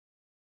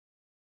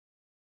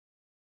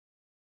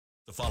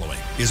The following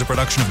is a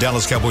production of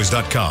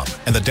DallasCowboys.com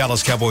and the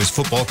Dallas Cowboys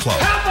Football Club.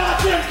 How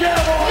about them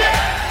Cowboys?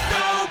 Yeah!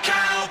 Go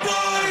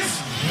Cowboys!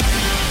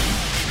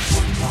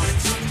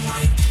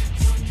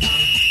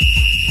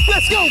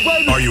 Let's go,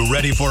 baby! Are you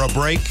ready for a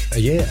break?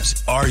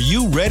 Yes. Are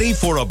you ready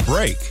for a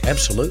break?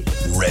 Absolutely.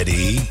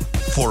 Ready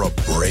for a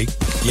break?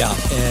 Yeah,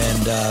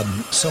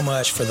 and so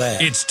much for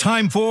that. It's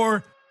time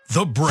for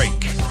The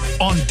Break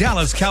on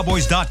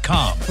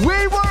DallasCowboys.com. We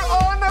were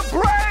on the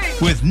break!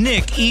 With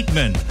Nick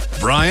Eatman,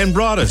 Brian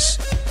Broaddus,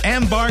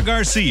 Ambar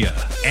Garcia,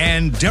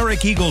 and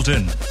Derek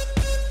Eagleton.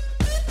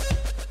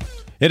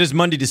 It is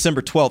Monday,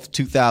 December 12th,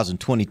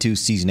 2022,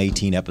 Season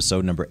 18,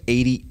 Episode number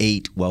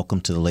 88. Welcome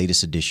to the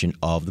latest edition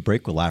of The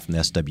Break. We're live from the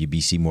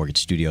SWBC Mortgage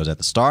Studios at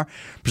the Star,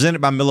 presented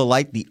by Miller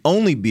Lite, the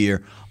only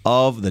beer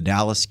of the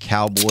Dallas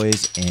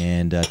Cowboys.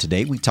 And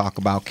today we talk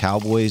about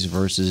Cowboys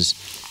versus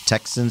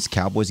Texans.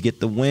 Cowboys get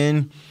the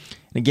win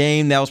in a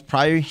game that was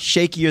probably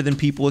shakier than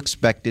people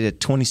expected at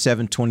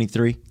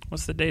 27-23.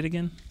 What's the date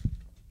again?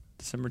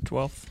 December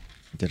 12th?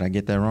 Did I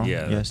get that wrong?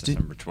 Yeah, yes,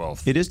 December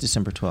 12th. It is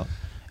December 12th.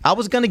 I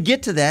was going to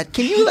get to that.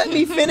 Can you let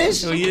me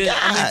finish? Well,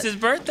 it's his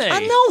birthday. I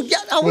know. Yeah,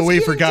 I was well, we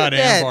getting forgot to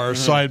that. Ambar,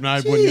 so I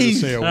wouldn't even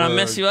say a Did word. I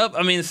mess you up?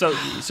 I mean, so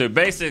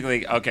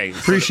basically, okay.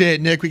 Appreciate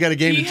it, Nick. We got a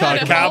game to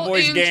talk a about.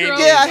 Cowboys game.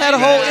 Yeah, I had a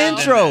whole Wow.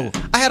 intro.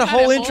 I had a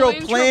whole intro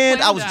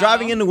planned. I was out.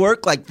 driving into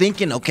work, like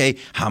thinking, okay,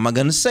 how am I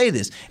going to say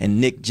this?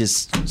 And Nick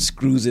just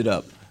screws it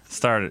up.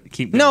 Start it.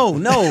 Keep No,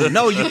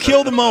 you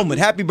killed the moment.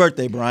 Happy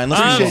birthday, Brian.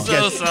 Let's I'm appreciate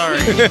so you.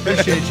 sorry.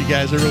 Appreciate you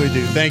guys. I really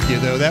do. Thank you,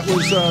 though. That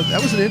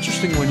was an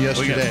interesting one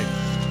yesterday.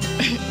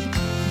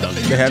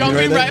 You're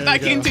Jumping right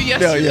back into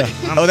yesterday.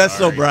 Yeah. Oh, that's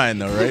so Brian,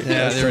 though, right?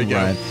 Yeah, that's there we so go.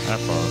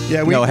 Brian.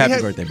 Yeah, No,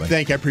 happy birthday, buddy.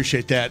 Thank you. I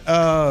appreciate that.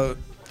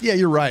 Yeah,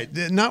 you're right.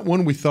 Not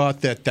one we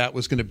thought that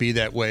was going to be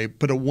that way,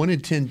 but a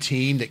 1-10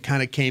 team that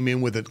kind of came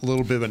in with a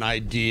little bit of an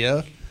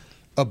idea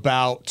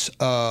about,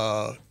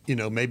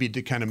 maybe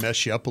to kind of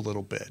mess you up a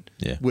little bit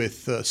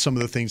with some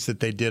of the things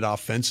that they did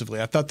offensively.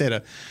 I thought they had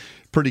a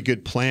pretty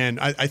good plan.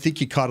 I think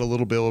you caught a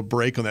little bit of a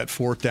break on that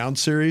fourth down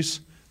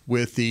series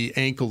with the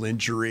ankle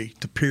injury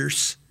to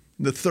Pierce.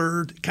 The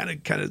third kind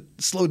of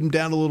slowed him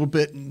down a little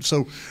bit, and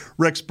so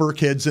Rex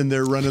Burkhead's in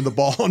there running the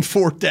ball on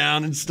fourth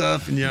down and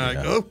stuff, and you're like,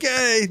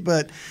 okay,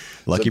 but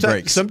Lucky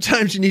breaks.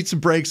 Sometimes you need some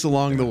breaks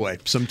along the way.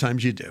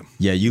 Sometimes you do.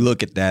 Yeah, you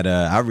look at that.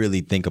 I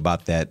really think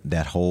about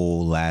that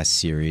whole last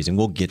series, and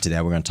we'll get to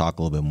that. We're going to talk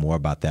a little bit more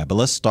about that. But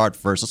let's start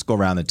first. Let's go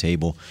around the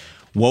table.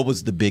 What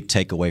was the big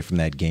takeaway from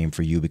that game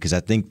for you? Because I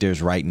think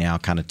there's right now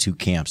kind of two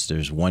camps.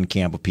 There's one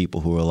camp of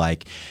people who are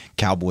like,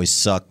 Cowboys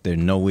suck. There's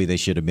no way they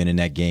should have been in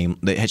that game.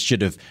 They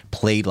should have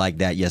played like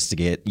that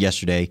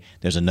yesterday.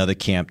 There's another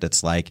camp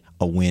that's like,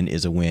 a win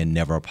is a win.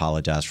 Never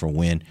apologize for a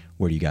win.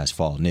 Where do you guys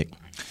fall? Nick?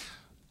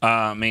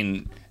 I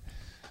mean,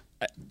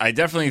 I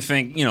definitely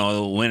think,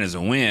 a win is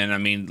a win. I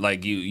mean,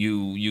 like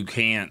you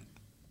can't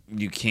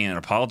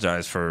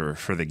apologize for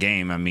the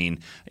game. I mean,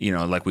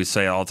 like we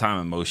say all the time,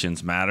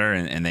 emotions matter,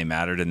 and they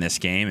mattered in this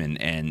game,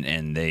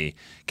 and they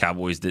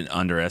Cowboys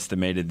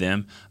underestimated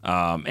them.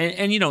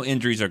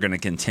 Injuries are going to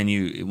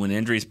continue. When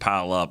injuries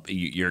pile up,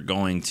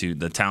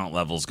 the talent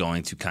level is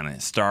going to kind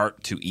of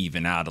start to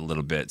even out a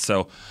little bit.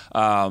 So,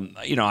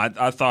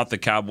 I thought the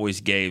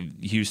Cowboys gave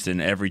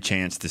Houston every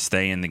chance to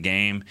stay in the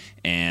game,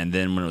 and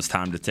then when it was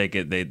time to take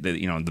it,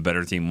 the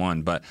better team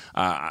won. But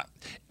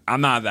I'm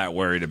not that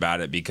worried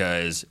about it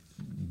because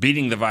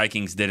beating the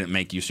Vikings didn't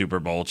make you Super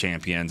Bowl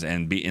champions,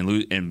 and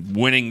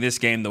winning this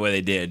game the way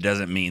they did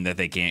doesn't mean that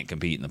they can't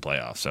compete in the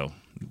playoffs. So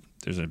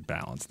there's a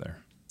balance there.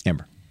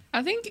 Amber?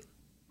 I think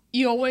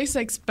you always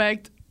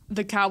expect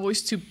the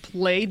Cowboys to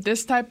play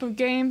this type of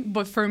game,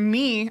 but for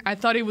me, I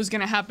thought it was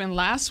going to happen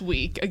last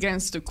week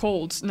against the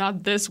Colts,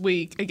 not this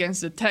week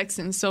against the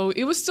Texans. So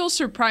it was still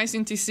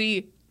surprising to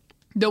see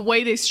the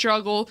way they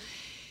struggle,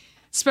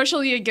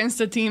 especially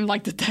against a team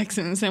like the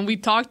Texans. And we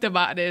talked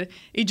about it.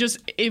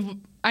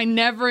 I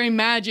never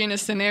imagined a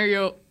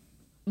scenario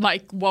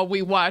like what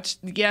we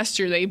watched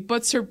yesterday.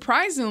 But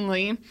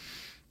surprisingly,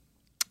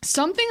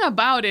 something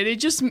about it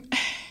just,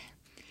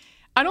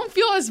 I don't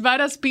feel as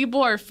bad as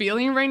people are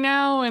feeling right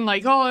now. And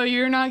like, oh,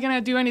 you're not going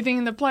to do anything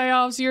in the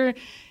playoffs. You're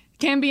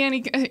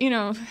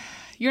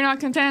not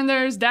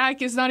contenders.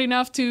 Dak is not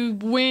enough to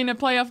win a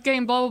playoff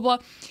game, blah, blah,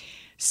 blah.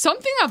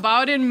 Something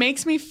about it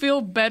makes me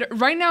feel better.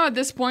 Right now at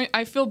this point,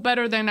 I feel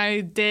better than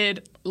I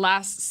did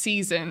last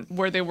season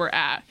where they were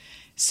at.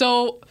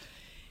 So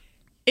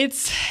it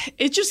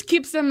just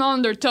keeps them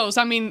on their toes.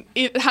 I mean,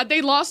 had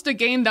they lost the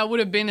game, that would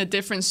have been a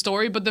different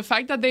story. But the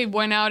fact that they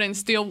went out and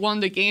still won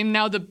the game,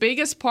 now the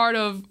biggest part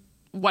of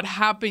what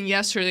happened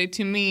yesterday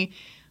to me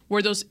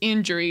were those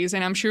injuries.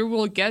 And I'm sure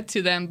we'll get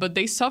to them. But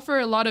they suffer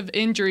a lot of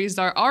injuries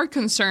that are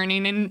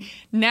concerning. And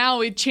now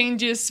it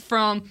changes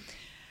from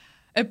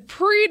a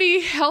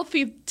pretty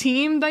healthy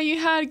team that you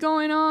had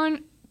going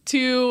on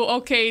to,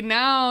 okay,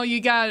 now you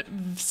got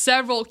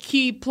several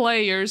key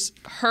players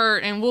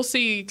hurt, and we'll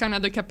see kind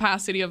of the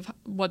capacity of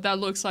what that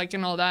looks like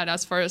and all that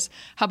as far as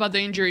how bad the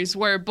injuries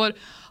were. But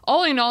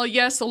all in all,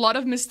 yes, a lot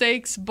of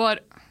mistakes,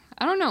 but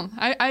I don't know.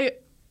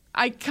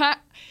 I can't.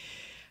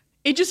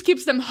 it just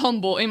keeps them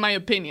humble, in my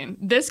opinion.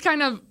 This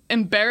kind of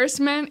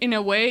embarrassment, in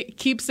a way,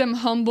 keeps them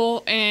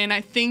humble, and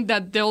I think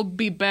that they'll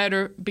be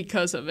better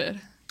because of it.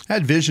 I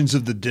had visions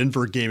of the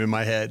Denver game in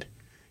my head,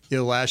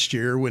 last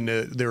year when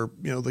there were,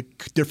 the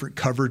different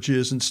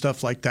coverages and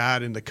stuff like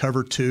that, and the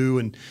cover two,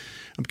 and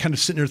I'm kind of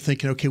sitting there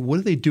thinking, okay, what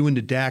are they doing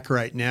to Dak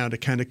right now to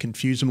kind of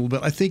confuse him a little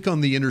bit? I think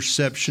on the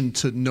interception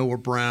to Noah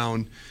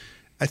Brown,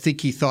 I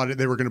think he thought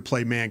they were going to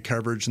play man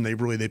coverage, and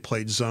they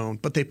played zone.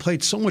 But they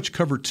played so much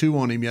cover two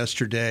on him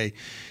yesterday.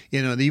 They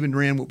even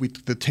ran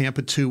the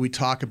Tampa 2 we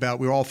talk about.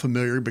 We're all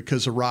familiar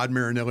because of Rod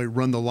Marinelli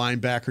run the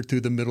linebacker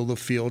through the middle of the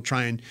field,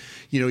 try and,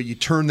 you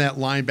turn that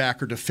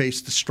linebacker to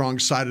face the strong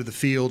side of the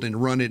field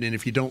and run it. And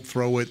if you don't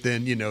throw it,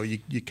 then,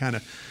 you kind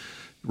of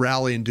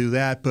rally and do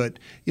that. But,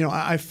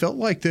 I felt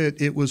like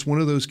that it was one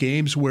of those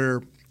games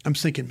where I'm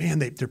thinking, man,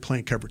 they're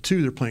playing cover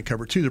two. They're playing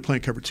cover two. They're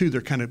playing cover two.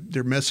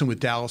 They're messing with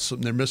Dallas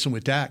and they're messing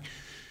with Dak.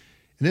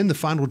 And then the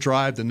final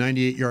drive, the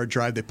 98-yard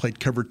drive, they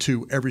played cover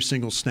two every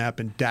single snap,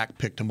 and Dak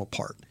picked them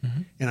apart.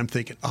 Mm-hmm. And I'm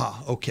thinking,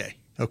 okay,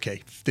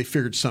 they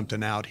figured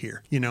something out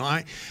here.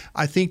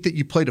 I think that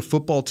you played a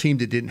football team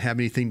that didn't have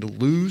anything to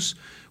lose.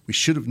 We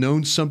should have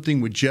known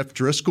something when Jeff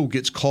Driscoll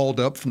gets called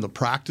up from the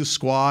practice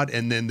squad,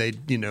 and then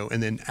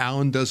and then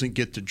Allen doesn't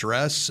get to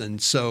dress,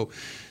 and so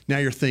now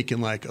you're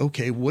thinking like,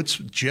 okay, what's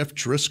Jeff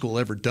Driscoll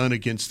ever done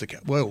against the?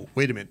 Whoa,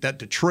 wait a minute, that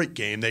Detroit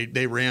game,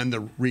 they ran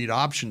the read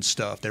option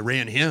stuff, they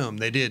ran him,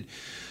 they did.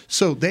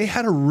 So they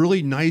had a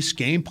really nice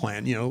game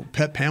plan.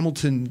 Pep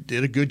Hamilton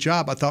did a good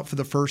job, I thought, for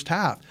the first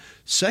half.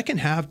 Second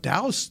half,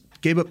 Dallas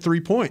gave up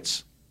 3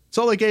 points. That's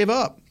all they gave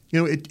up.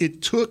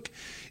 It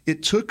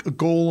took a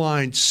goal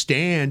line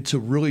stand to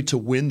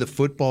win the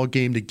football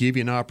game, to give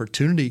you an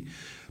opportunity.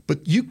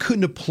 But you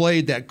couldn't have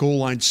played that goal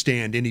line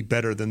stand any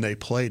better than they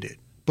played it.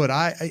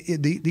 But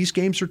these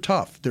games are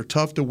tough. They're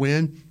tough to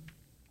win.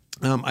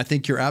 I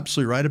think you're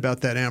absolutely right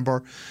about that,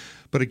 Ambar.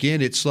 But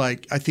again, it's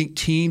like I think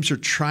teams are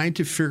trying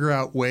to figure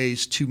out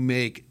ways to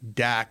make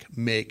Dak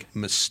make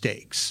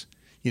mistakes.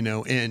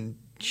 And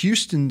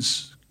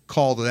Houston's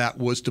call to that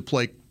was to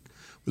play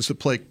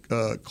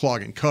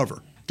clog and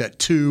cover. That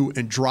two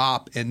and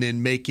drop and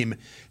then make him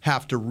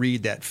have to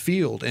read that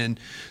field. And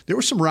there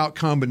were some route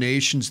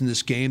combinations in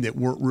this game that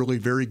weren't really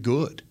very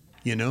good.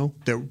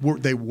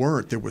 They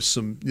weren't. There was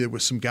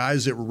some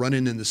guys that were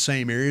running in the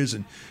same areas,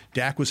 and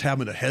Dak was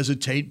having to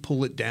hesitate,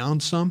 pull it down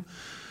some.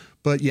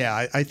 But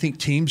yeah, I think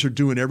teams are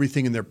doing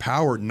everything in their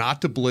power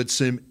not to blitz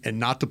him and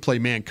not to play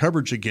man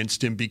coverage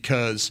against him,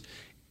 because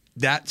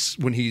that's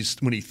when he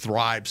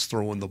thrives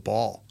throwing the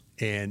ball.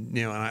 And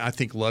I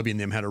think Lovie and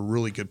them had a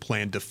really good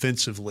plan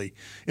defensively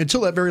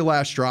until that very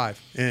last drive,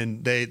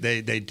 and they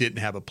didn't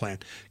have a plan.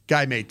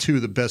 Guy made two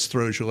of the best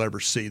throws you'll ever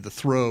see. The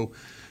throw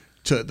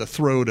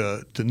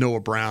to Noah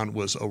Brown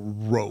was a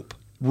rope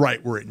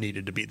right where it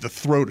needed to be. The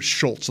throw to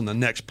Schultz on the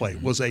next play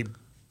was a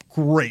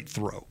great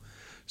throw.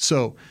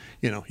 So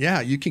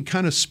you can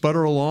kind of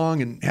sputter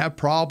along and have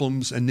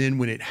problems, and then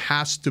when it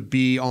has to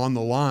be on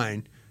the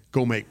line,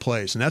 go make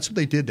plays, and that's what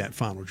they did that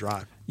final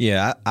drive.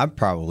 Yeah, I'm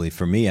probably,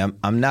 for me,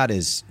 I'm not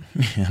as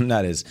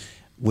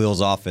wheels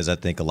off as I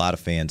think a lot of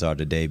fans are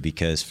today,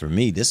 because for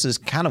me, this is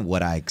kind of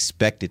what I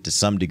expected to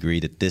some degree,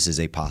 that this is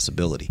a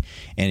possibility.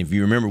 And if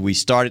you remember, we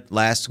started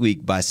last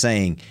week by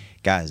saying,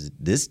 guys,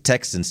 this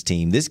Texans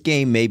team, this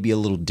game may be a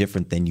little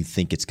different than you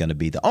think it's going to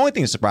be. The only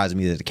thing that surprised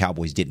me is that the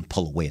Cowboys didn't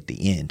pull away at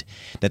the end,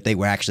 that they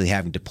were actually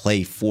having to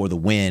play for the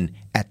win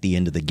at the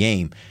end of the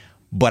game.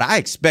 But I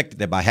expected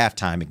that by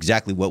halftime,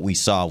 exactly what we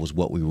saw was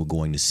what we were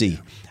going to see.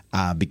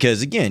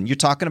 Because, again, you're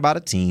talking about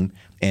a team,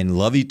 and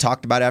Lovie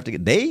talked about it after.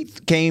 They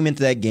came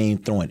into that game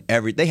throwing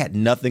they had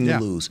nothing to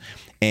lose.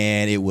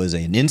 And it was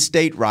an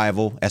in-state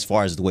rival as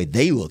far as the way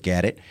they look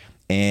at it.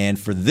 And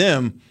for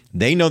them,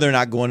 they know they're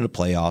not going to the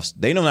playoffs.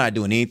 They know they're not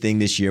doing anything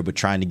this year but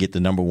trying to get the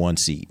number one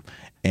seed.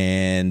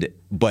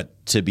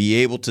 But to be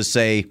able to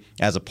say,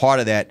 as a part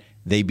of that,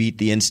 they beat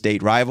the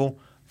in-state rival,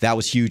 that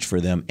was huge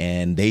for them.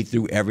 And they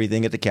threw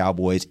everything at the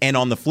Cowboys. And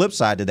on the flip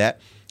side to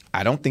that,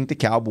 I don't think the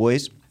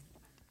Cowboys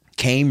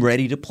came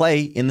ready to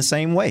play in the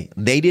same way.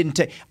 They didn't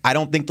I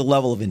don't think the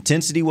level of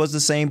intensity was the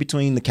same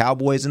between the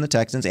Cowboys and the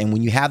Texans. And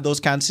when you have those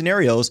kind of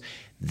scenarios,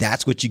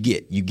 that's what you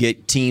get. You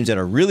get teams that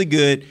are really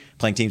good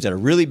playing teams that are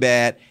really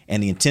bad,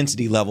 and the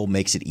intensity level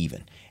makes it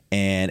even.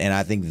 And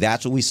I think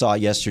that's what we saw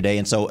yesterday.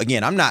 And so,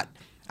 again,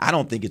 I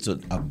don't think it's a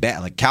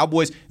bad, like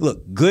Cowboys.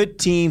 Look, good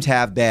teams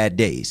have bad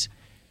days.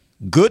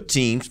 Good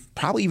teams,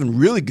 probably even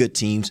really good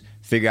teams,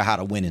 figure out how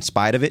to win in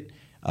spite of it.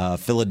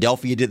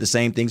 Philadelphia did the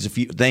same thing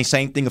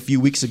a few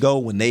weeks ago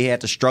when they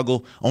had to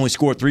struggle, only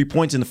scored 3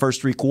 points in the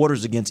first three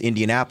quarters against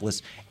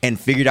Indianapolis, and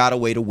figured out a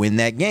way to win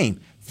that game.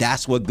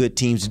 That's what good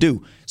teams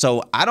do.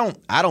 So I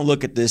don't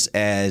look at this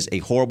as a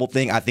horrible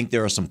thing. I think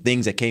there are some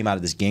things that came out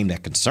of this game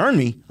that concern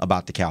me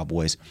about the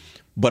Cowboys.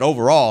 But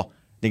overall,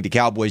 I think the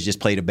Cowboys just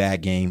played a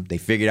bad game. They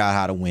figured out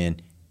how to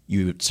win.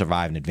 You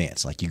survive in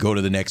advance. Like, you go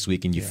to the next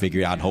week and you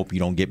figure it out and hope you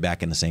don't get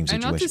back in the same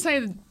situation. And not to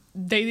say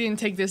they didn't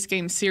take this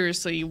game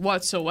seriously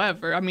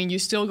whatsoever. I mean, you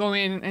still go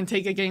in and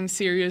take a game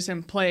serious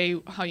and play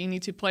how you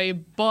need to play,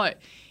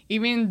 but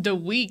even the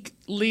week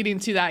leading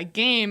to that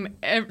game,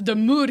 the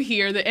mood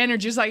here, the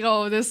energy is like,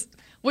 oh,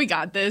 we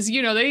got this.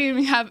 They didn't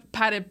even have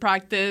padded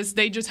practice.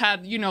 They just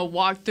had,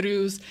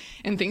 walkthroughs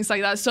and things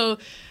like that. So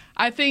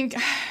I think,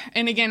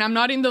 and again, I'm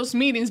not in those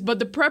meetings, but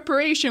the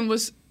preparation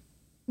was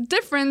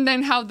different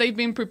than how they've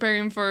been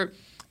preparing for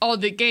all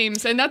the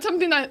games. And that's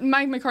something that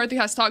Mike McCarthy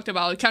has talked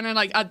about. Kind of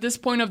like at this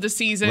point of the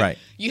season, right,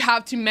 you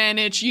have to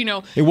manage,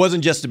 It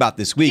wasn't just about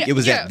this week. It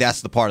was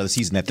that's the part of the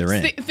season that they're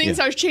in. Things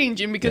are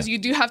changing because you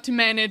do have to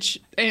manage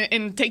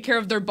and take care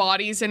of their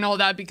bodies and all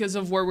that because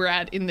of where we're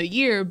at in the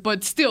year.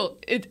 But still,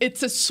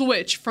 it's a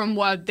switch from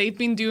what they've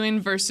been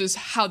doing versus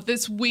how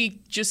this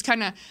week just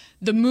kind of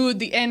the mood,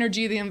 the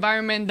energy, the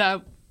environment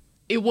that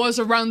it was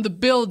around the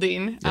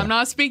building. Yeah. I'm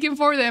not speaking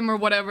for them or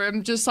whatever.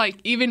 I'm just like,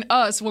 even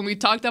us, when we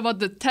talked about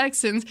the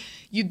Texans,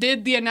 you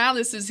did the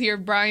analysis here,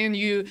 Brian.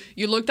 You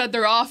looked at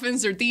their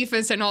offense, their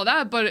defense, and all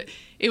that, but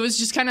it was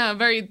just kind of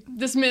very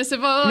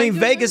dismissive. I mean,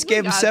 Vegas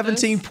gave them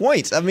 17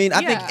 points. I mean,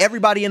 I think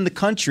everybody in the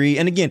country,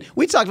 and again,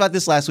 we talked about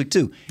this last week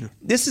too. Yeah.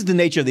 This is the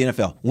nature of the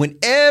NFL. When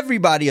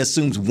everybody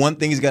assumes one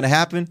thing is going to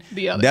happen,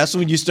 that's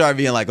when you start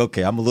being like,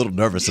 okay, I'm a little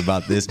nervous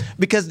about this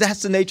because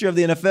that's the nature of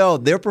the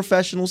NFL. They're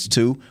professionals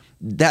too.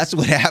 That's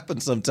what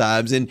happens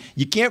sometimes, and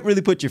you can't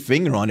really put your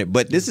finger on it,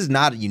 but this is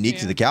not unique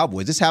to the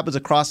Cowboys. This happens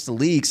across the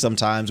league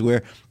sometimes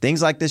where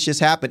things like this just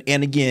happen.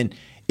 And again,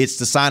 it's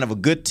the sign of a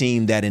good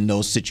team that in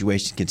those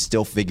situations can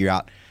still figure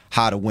out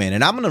how to win.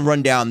 And I'm going to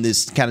run down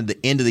this kind of the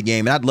end of the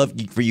game, and I'd love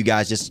for you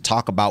guys just to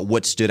talk about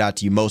what stood out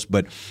to you most.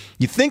 But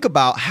you think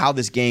about how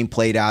this game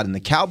played out, and the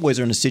Cowboys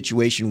are in a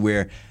situation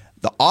where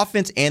the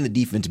offense and the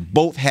defense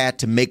both had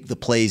to make the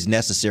plays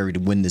necessary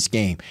to win this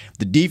game.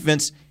 The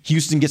defense,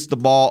 Houston gets the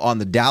ball on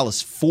the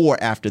Dallas 4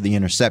 after the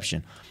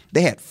interception.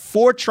 They had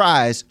 4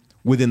 tries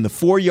within the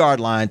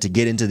 4-yard line to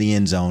get into the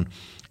end zone.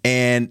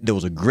 And there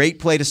was a great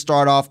play to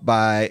start off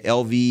by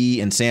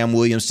LV and Sam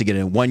Williams to get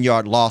a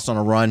 1-yard loss on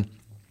a run.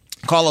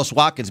 Carlos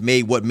Watkins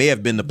made what may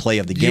have been the play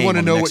of the game. You want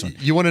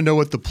to know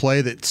what the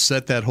play that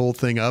set that whole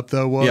thing up,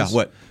 though, was? Yeah,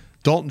 what?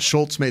 Dalton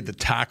Schultz made the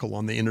tackle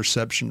on the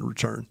interception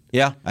return.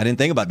 Yeah, I didn't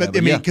think about that. But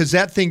I mean, because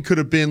that thing could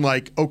have been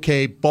like,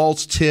 okay,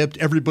 ball's tipped,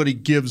 everybody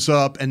gives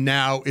up, and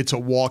now it's a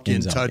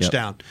walk-in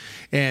touchdown. Yep.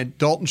 And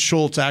Dalton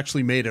Schultz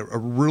actually made a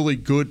really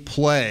good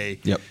play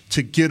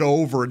to get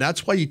over, and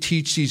that's why you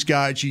teach these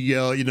guys. You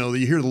yell,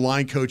 you hear the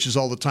line coaches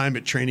all the time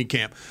at training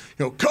camp.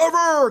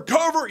 Cover,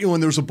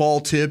 when there's a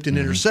ball tipped and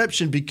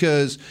interception,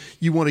 because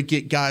you want to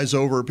get guys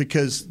over,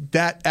 because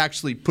that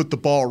actually put the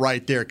ball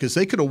right there, because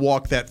they could have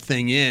walked that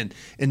thing in,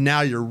 and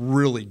now you're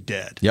really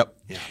dead. Yep.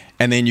 Yeah.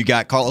 And then you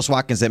got Carlos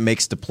Watkins that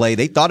makes the play.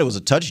 They thought it was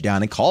a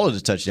touchdown and called it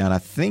a touchdown, I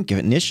think,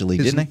 initially,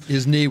 didn't they?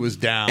 His knee was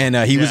down. And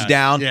he was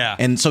down. Yeah.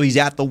 And so he's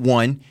at the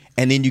 1.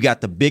 And then you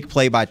got the big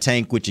play by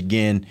Tank, which,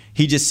 again,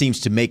 he just seems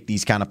to make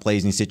these kind of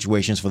plays in these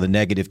situations for the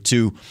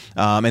 -2.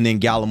 And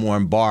then Gallimore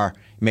and Barr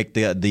make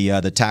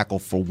the tackle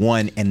for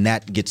 1, and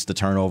that gets the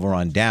turnover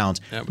on downs.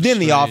 Then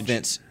the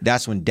offense,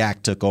 that's when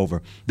Dak took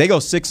over. They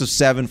go 6 of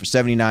 7 for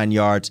 79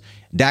 yards.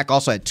 Dak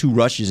also had 2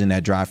 rushes in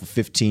that drive for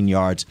 15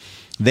 yards.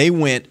 They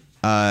went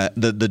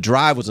the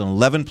drive was an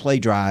 11-play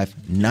drive,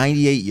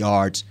 98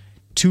 yards,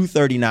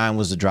 2:39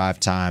 was the drive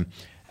time,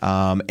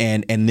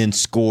 and then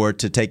scored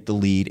to take the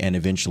lead and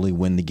eventually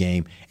win the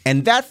game.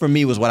 And that, for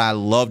me, was what I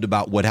loved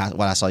about what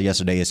I saw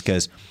yesterday, is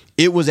because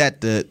it was at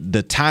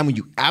the time when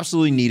you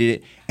absolutely needed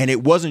it, and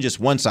it wasn't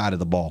just one side of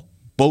the ball.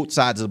 Both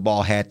sides of the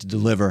ball had to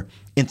deliver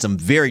in some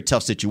very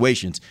tough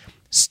situations.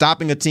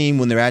 Stopping a team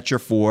when they're at your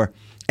 4,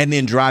 and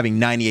then driving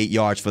 98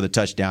 yards for the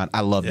touchdown.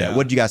 I love that.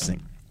 What did you guys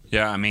think?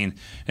 Yeah, I mean,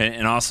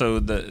 and also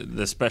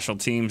the special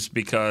teams,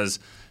 because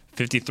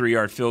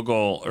 53-yard field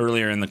goal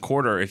earlier in the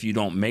quarter, if you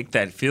don't make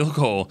that field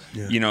goal,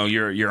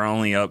 you're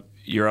only up.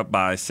 You're up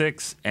by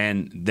 6,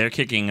 and they're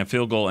kicking a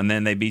field goal, and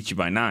then they beat you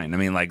by 9. I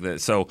mean, like that.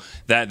 So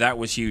that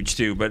was huge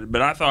too.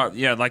 But I thought,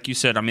 like you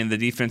said, I mean, the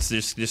defense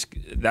just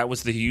that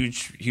was the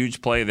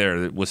huge play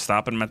there. It was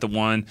stopping them at the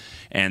 1,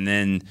 and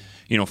then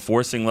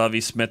forcing Lovie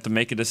Smith to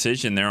make a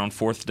decision there on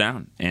 4th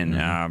down. And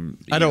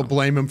I don't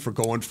blame him for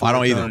going for it. I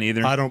don't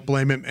either. I don't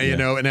blame him.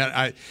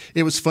 And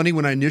it was funny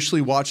when I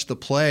initially watched the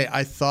play.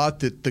 I thought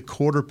that the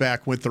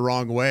quarterback went the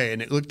wrong way,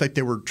 and it looked like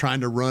they were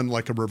trying to run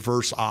like a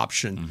reverse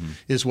option,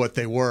 is what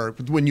they were.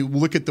 When you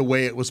look at the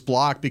way it was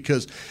blocked,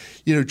 because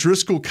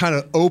Driscoll kind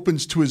of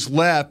opens to his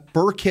left,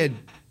 Burkhead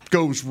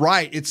goes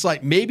right. It's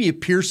like maybe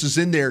if Pierce is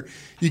in there,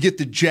 you get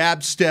the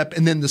jab step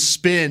and then the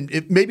spin.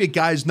 If maybe a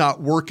guy's not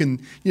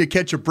working,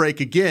 catch a break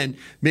again.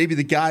 Maybe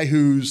the guy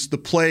who's the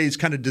play is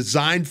kind of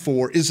designed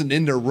for isn't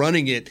in there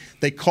running it.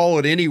 They call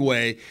it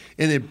anyway,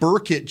 and then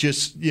Burkhead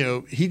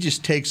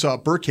just takes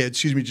off. Burkhead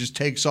just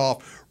takes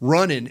off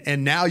running,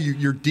 and now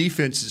your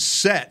defense is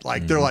set.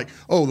 Like they're like,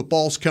 oh, the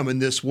ball's coming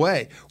this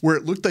way. Where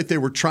it looked like they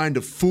were trying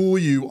to fool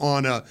you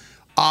on a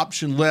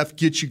option left,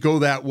 get you go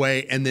that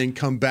way, and then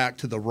come back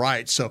to the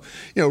right. So,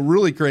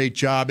 really great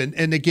job.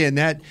 And again,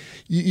 that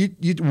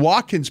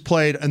Watkins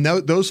played, and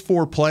those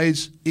 4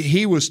 plays,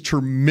 he was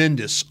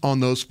tremendous on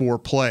those 4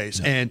 plays.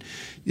 Yeah.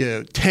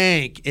 And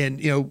Tank,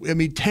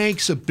 and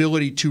Tank's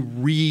ability to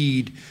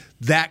read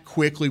that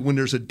quickly when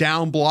there's a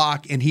down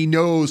block, and he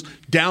knows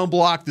down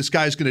block, this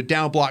guy's going to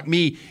down block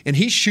me, and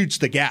he shoots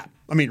the gap.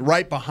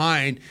 Right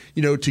behind,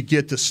 to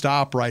get the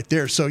stop right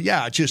there. So,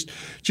 yeah, just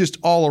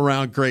all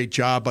around great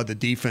job by the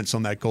defense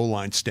on that goal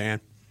line, Stan.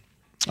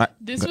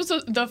 This was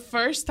the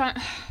first time.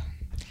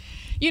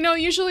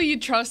 Usually you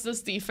trust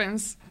this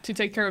defense to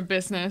take care of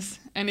business,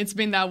 and it's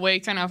been that way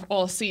kind of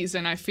all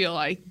season, I feel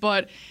like.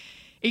 But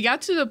it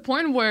got to the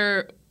point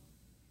where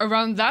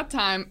around that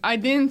time, I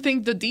didn't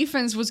think the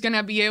defense was going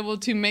to be able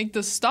to make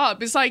the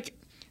stop. It's like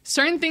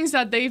certain things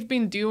that they've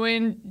been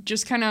doing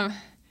just kind of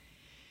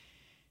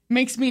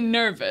makes me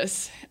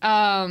nervous.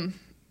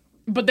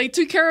 But they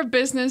took care of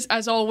business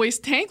as always.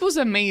 Tank was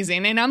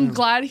amazing, and I'm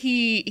glad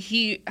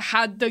he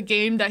had the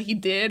game that he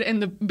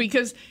did,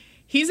 because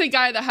he's a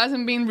guy that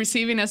hasn't been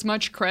receiving as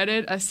much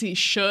credit as he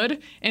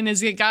should, and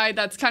is a guy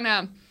that's kind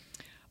of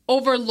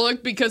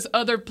overlooked because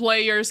other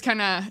players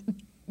kind of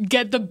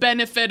get the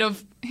benefit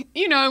of,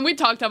 and we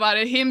talked about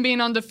it, him being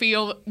on the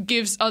field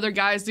gives other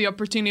guys the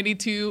opportunity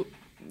to,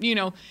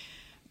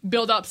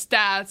 build up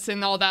stats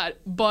and all that.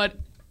 But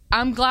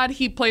I'm glad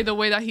he played the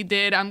way that he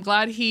did. I'm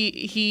glad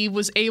he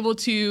was able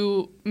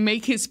to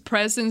make his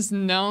presence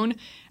known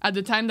at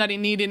the time that he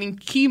needed in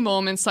key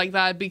moments like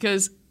that,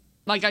 because,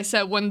 like I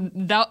said, when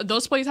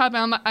those plays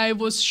happened, I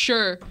was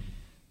sure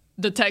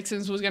the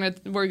Texans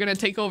were gonna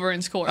take over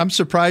and score. I'm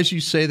surprised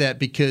you say that,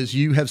 because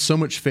you have so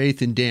much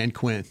faith in Dan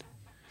Quinn.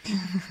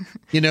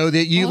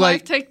 That you I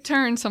take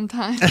turns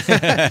sometimes. No,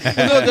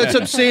 that's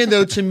what I'm saying,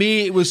 though. To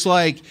me, it was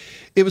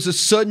a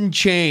sudden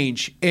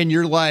change, and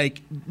you're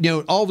like,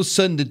 all of a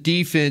sudden the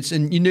defense,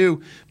 and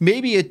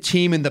maybe a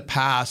team in the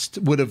past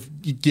would have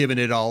given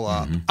it all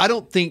up.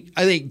 Mm-hmm.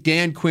 I think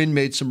Dan Quinn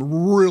made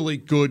some really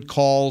good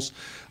calls.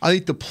 I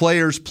think the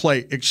players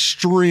play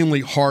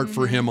extremely hard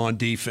for him on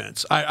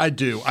defense. I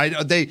do.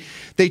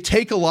 They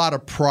take a lot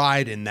of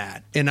pride in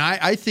that. And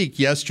I think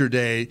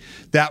yesterday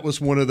that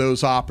was one of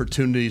those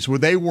opportunities where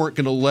they weren't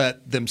going to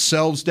let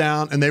themselves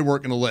down, and they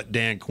weren't going to let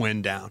Dan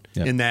Quinn down.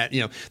 Yep. In that,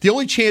 the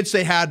only chance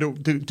they had to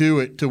do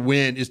it to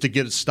win is to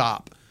get a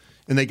stop,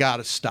 and they got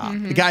to stop.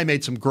 Mm-hmm. The guy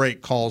made some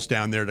great calls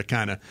down there to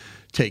kind of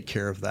take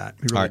care of that.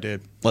 He really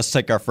did. Let's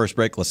take our first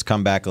break. Let's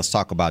come back. Let's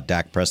talk about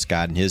Dak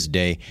Prescott and his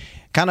day.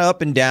 Kind of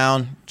up and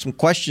down. Some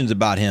questions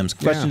about him. Some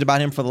questions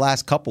about him for the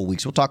last couple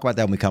weeks. We'll talk about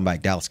that when we come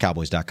back.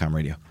 DallasCowboys.com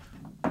radio.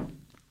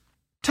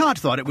 Todd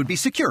thought it would be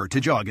secure to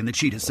jog in the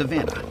cheetah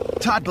savanna.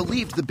 Todd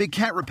believed the big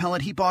cat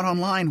repellent he bought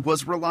online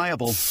was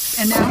reliable.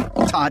 And now,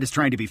 Todd is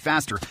trying to be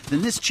faster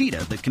than this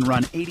cheetah that can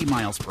run 80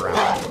 miles per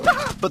hour.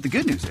 But the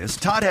good news is,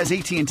 Todd has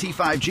AT&T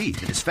 5G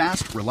that is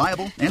fast,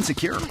 reliable, and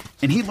secure.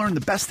 And he learned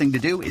the best thing to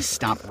do is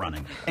stop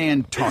running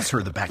and toss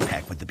her the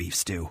backpack with the beef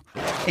stew.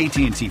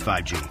 AT&T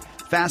 5G.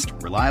 Fast,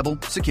 reliable,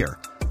 secure.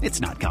 It's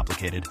not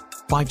complicated.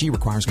 5G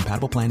requires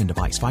compatible plan and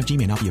device. 5G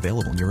may not be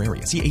available in your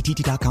area. See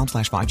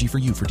att.com/5G for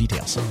you for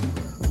details.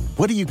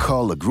 What do you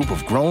call a group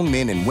of grown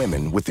men and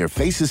women with their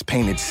faces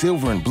painted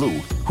silver and blue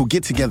who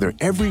get together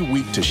every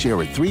week to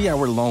share a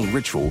 3-hour-long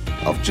ritual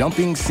of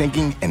jumping,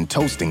 singing, and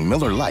toasting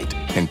Miller Lite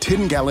and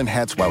 10-gallon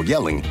hats while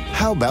yelling,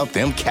 "How about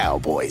them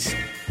Cowboys?"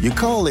 You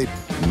call it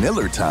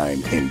Miller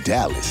Time in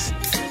Dallas.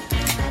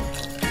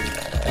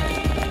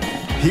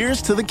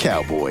 Here's to the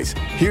Cowboys.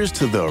 Here's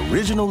to the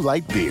original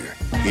light beer.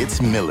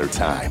 It's Miller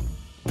Time.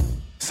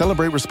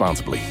 Celebrate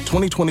responsibly.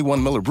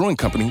 2021 Miller Brewing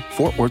Company,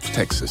 Fort Worth,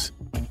 Texas.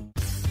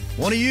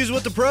 Want to use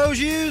what the pros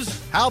use?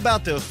 How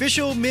about the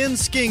official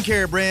men's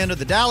skincare brand of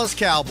the Dallas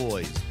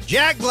Cowboys,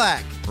 Jack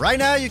Black. Right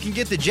now you can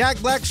get the Jack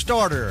Black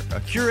Starter,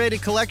 a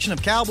curated collection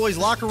of Cowboys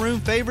locker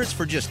room favorites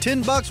for just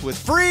 $10 with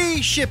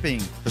free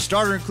shipping. The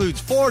starter includes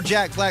 4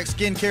 Jack Black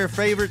skincare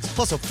favorites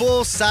plus a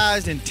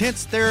full-sized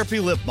intense therapy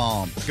lip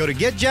balm. Go to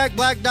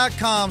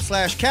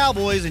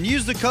getjackblack.com/Cowboys and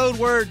use the code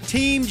word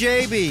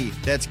TEAMJB.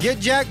 That's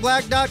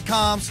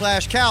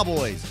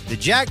getjackblack.com/Cowboys. The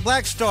Jack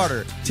Black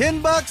Starter,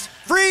 $10,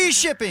 free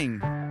shipping.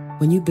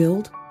 When you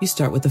build, you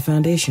start with the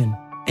foundation.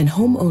 And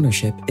home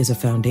ownership is a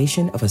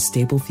foundation of a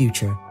stable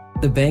future.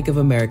 The Bank of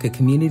America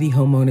Community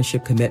Home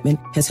Ownership Commitment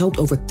has helped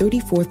over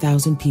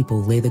 34,000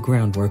 people lay the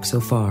groundwork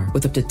so far,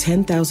 with up to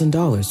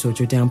 $10,000 towards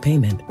your down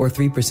payment or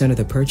 3% of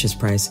the purchase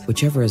price,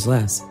 whichever is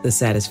less. The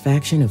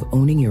satisfaction of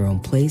owning your own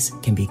place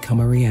can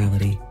become a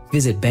reality.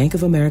 Visit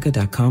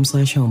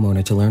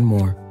bankofamerica.com/homeowner to learn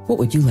more. What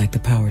would you like the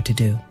power to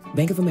do?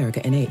 Bank of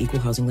America N.A. Equal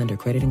Housing Lender.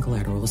 Credit and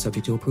collateral is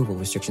subject to approval.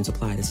 Restrictions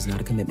apply. This is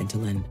not a commitment to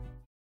lend.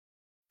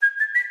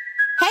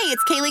 Hey,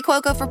 it's Kaylee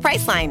Cuoco for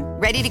Priceline.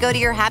 Ready to go to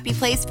your happy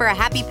place for a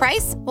happy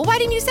price? Well, why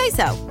didn't you say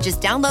so?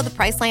 Just download the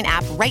Priceline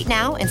app right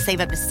now and save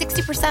up to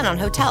 60% on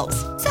hotels.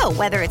 So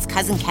whether it's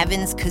Cousin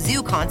Kevin's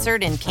Kazoo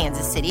Concert in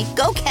Kansas City,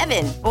 go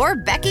Kevin, or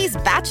Becky's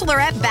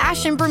Bachelorette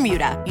Bash in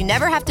Bermuda, you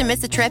never have to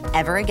miss a trip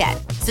ever again.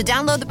 So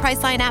download the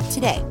Priceline app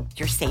today.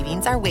 Your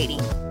savings are waiting.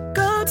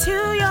 Go Go to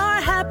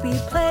your happy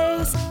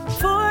place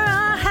for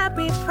a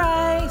happy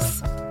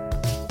price.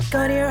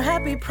 Go to your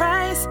happy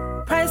price,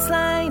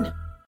 Priceline.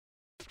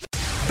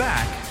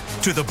 Back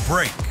to the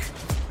break.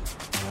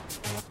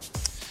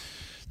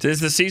 Tis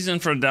the season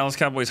for the Dallas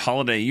Cowboys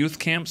holiday youth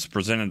camps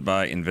presented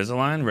by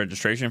Invisalign.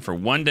 Registration for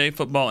one-day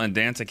football and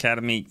dance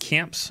academy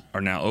camps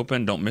are now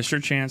open. Don't miss your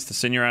chance to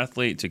send your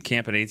athlete to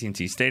camp at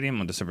AT&T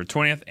Stadium on December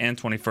 20th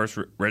and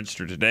 21st.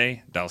 Register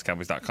today,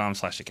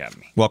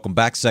 dallascowboys.com/academy. Welcome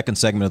back. Second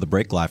segment of the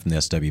break, live from the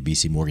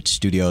SWBC Mortgage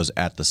Studios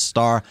at the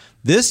Star.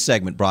 This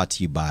segment brought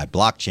to you by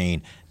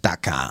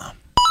blockchain.com.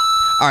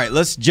 All right,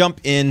 let's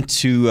jump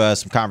into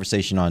some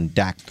conversation on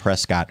Dak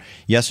Prescott.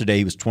 Yesterday,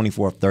 he was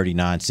 24 of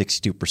 39,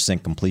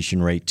 62%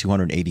 completion rate,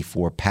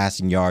 284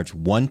 passing yards,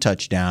 1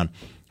 touchdown,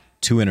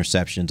 2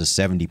 interceptions, a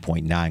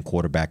 70.9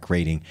 quarterback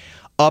rating.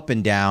 Up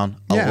and down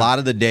a lot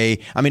of the day.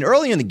 I mean,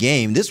 early in the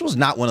game, this was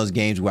not one of those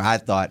games where I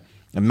thought,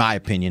 in my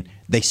opinion,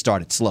 they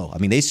started slow. I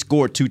mean, they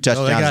scored 2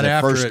 touchdowns in the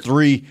first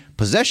 3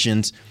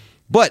 possessions,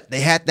 but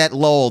they had that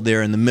lull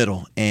there in the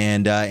middle,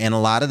 and a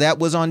lot of that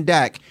was on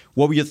Dak.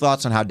 What were your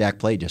thoughts on how Dak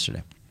played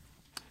yesterday?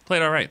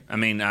 Played all right. I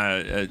mean,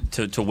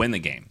 to win the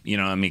game. You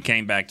know, I mean,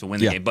 came back to win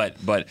the game.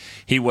 But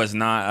he was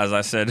not, as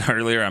I said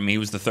earlier, I mean, he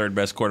was the third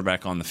best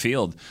quarterback on the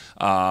field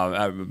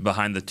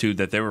behind the 2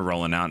 that they were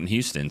rolling out in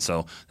Houston.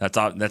 So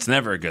that's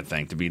never a good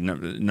thing to be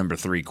number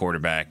 3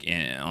 quarterback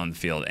on the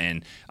field.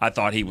 And I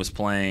thought he was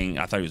playing.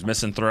 I thought he was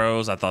missing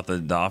throws. I thought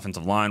the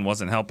offensive line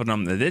wasn't helping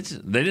them. They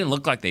didn't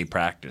look like they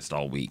practiced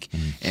all week.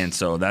 And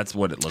so that's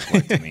what it looked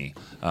like to me.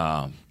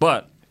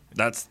 But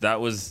that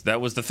was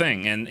the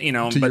thing, and you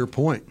know, to your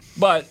point.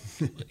 But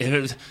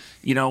it was,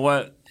 you know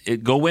what?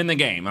 Go win the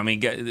game. I mean,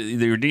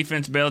 your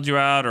defense bailed you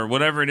out or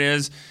whatever it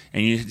is,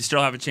 and you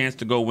still have a chance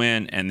to go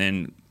win. And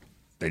then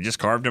they just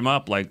carved him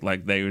up like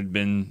they had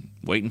been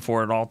waiting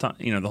for it all time.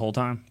 You know, the whole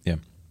time. Yeah.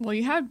 Well,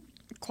 you had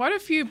quite a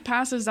few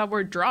passes that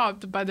were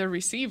dropped by the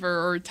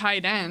receiver or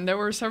tight end. There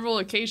were several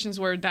occasions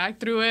where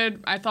Dak threw it,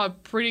 I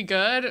thought, pretty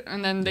good,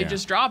 and then they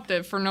just dropped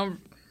it for no.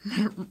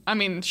 I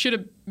mean, should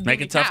have make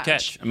a tough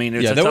catch. I mean,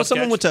 there was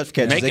someone with tough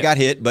catches. They got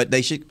hit, but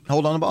they should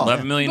hold on the ball.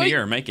 $11 million a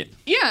year, make it.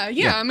 Yeah.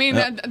 I mean,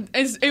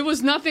 it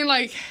was nothing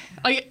like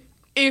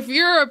if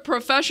you're a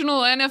professional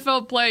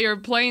NFL player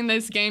playing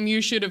this game, you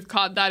should have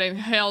caught that and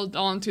held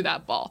on to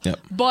that ball. Yep.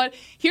 But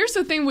here's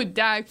the thing with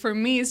Dak. For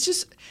me,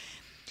 it's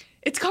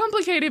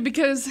complicated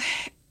because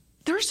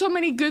there's so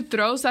many good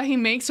throws that he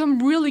makes, some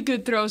really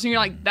good throws, and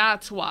you're like,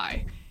 that's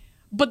why.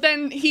 But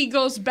then he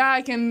goes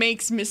back and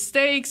makes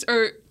mistakes,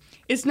 or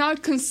it's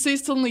not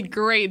consistently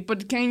great,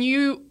 but can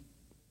you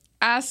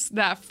ask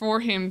that for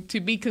him to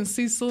be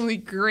consistently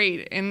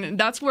great? And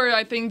that's where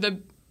I think the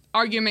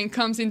argument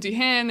comes into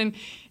hand. And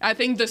I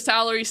think the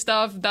salary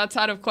stuff, that's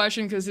out of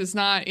question because he's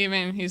not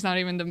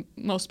even the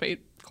most paid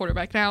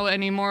quarterback now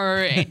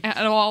anymore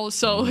at all.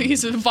 So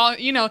he's,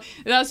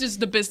 that's just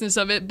the business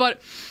of it.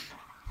 But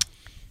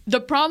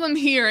the problem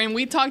here, and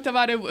we talked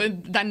about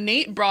it, that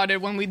Nate brought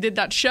it when we did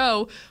that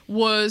show,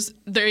 was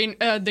the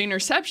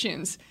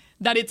interceptions.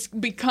 That it's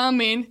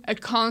becoming a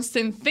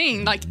constant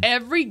thing. Like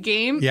every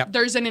game,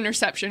 there's an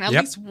interception, at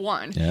least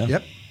one. Yeah.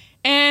 Yep.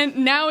 And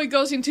now it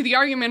goes into the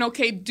argument,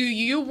 okay, do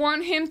you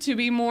want him to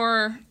be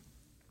more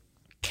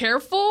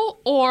careful,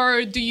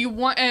 or do you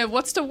want,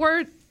 what's the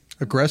word?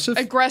 Aggressive?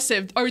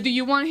 Aggressive. Or do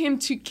you want him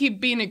to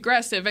keep being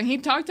aggressive? And he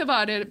talked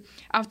about it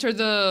after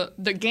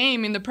the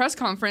game in the press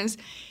conference.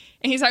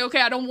 And he's like,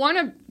 okay, I don't want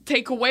to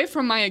take away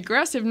from my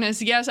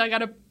aggressiveness. Yes, I got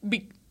to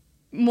be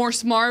more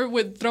smart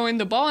with throwing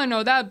the ball and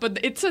all that, but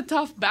it's a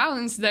tough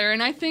balance there.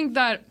 And I think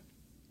that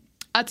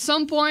at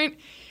some point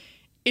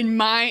it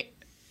might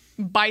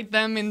bite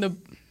them in the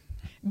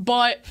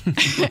butt.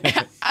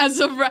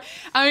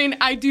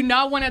 I do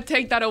not want to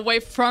take that away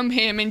from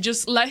him and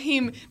just let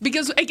him,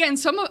 because again,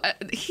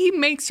 he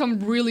makes some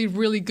really,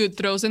 really good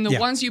throws, and the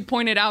ones you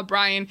pointed out,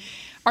 Brian,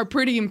 are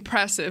pretty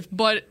impressive,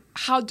 but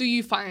how do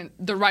you find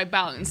the right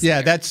balance? Yeah,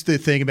 there? That's the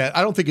thing about it.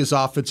 I don't think his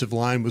offensive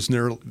line was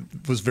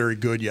very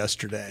good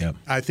yesterday. Yep.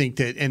 I think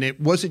that, and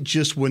it wasn't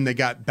just when they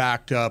got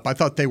backed up. I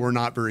thought they were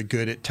not very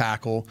good at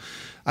tackle.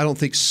 I don't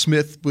think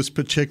Smith was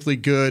particularly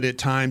good at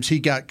times. He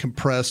got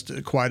compressed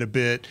quite a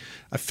bit.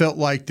 I felt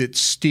like that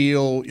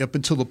Steele, up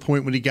until the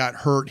point when he got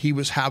hurt, he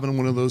was having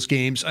one of those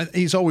games.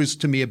 He's always,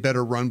 to me, a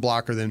better run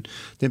blocker than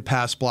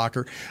pass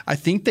blocker. I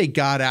think they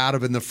got out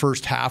of in the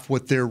first half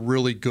what they're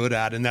really good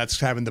at, and that's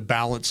having the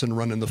balance and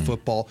running the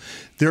football.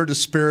 Their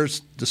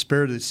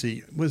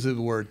disparity, what is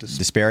the word?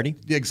 Disparity?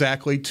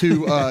 Exactly.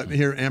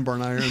 Here, Amber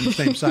and I are on the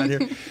same side here.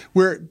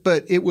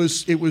 But it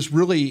was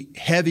really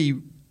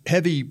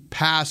heavy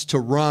pass to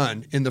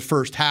run in the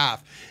first half.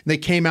 And they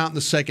came out in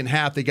the second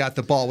half, they got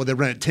the ball where they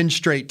ran it 10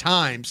 straight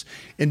times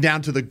and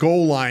down to the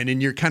goal line,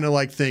 and you're kind of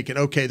like thinking,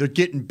 okay, they're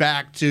getting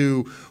back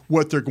to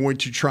what they're going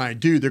to try and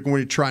do. They're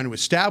going to try to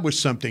establish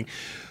something.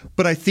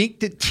 But I think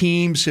that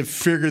teams have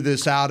figured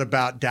this out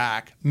about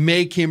Dak.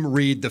 Make him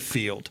read the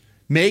field.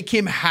 Make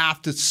him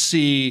have to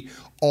see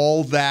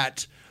all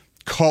that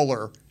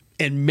color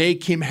and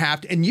make him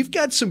have to. And you've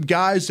got some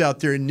guys out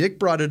there, and Nick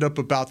brought it up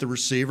about the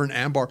receiver and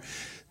Ambar.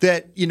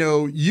 that,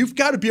 you've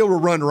got to be able to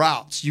run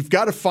routes. You've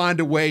got to find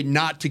a way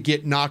not to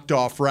get knocked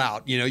off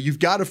route. You've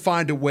got to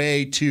find a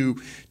way to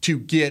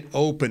get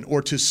open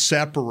or to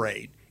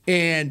separate.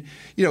 And,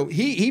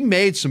 he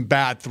made some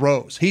bad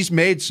throws. He's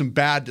made some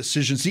bad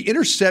decisions. The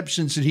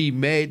interceptions that he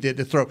made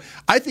to throw,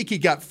 I think he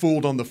got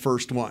fooled on the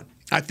first one.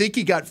 I think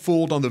he got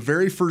fooled on the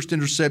very first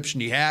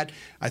interception he had.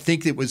 I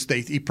think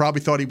he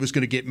probably thought he was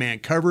going to get man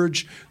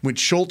coverage. When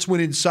Schultz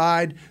went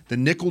inside, the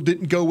nickel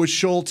didn't go with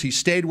Schultz. He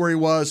stayed where he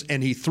was,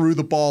 and he threw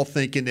the ball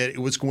thinking that it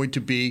was going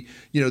to be,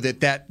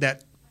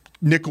 that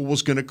nickel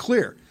was going to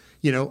clear.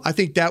 I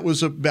think that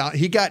was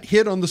he got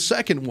hit on the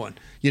second one.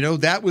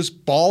 That was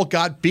ball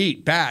got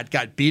beat bad,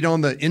 got beat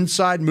on the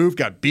inside move,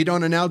 got beat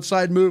on an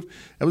outside move.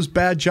 That was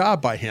bad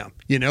job by him,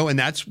 and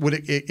that's what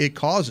it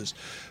causes.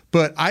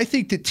 But I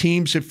think that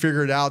teams have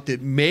figured out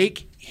that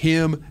make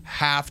him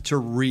have to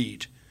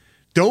read.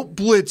 Don't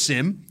blitz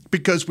him,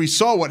 because we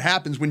saw what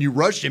happens when you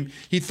rush him.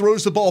 He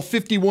throws the ball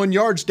 51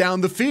 yards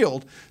down the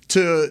field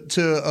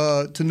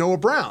to Noah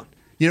Brown.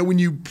 When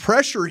you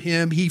pressure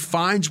him, he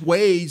finds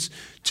ways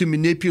to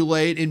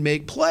manipulate and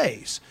make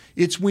plays.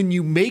 It's when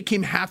you make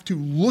him have to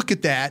look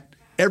at that,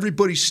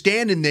 everybody's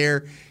standing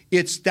there,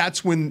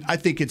 that's when I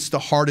think it's the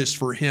hardest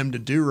for him to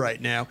do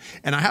right now.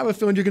 And I have a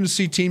feeling you're going to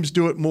see teams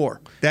do it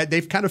more. That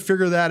they've kind of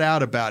figured that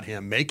out about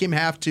him. Make him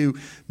have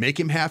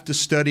to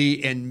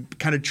study and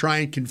kind of try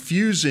and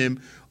confuse him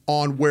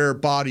on where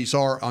bodies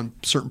are on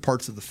certain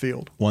parts of the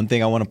field. One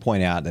thing I want to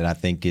point out that I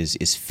think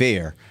is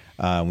fair,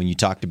 when you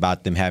talked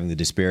about them having the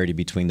disparity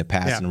between the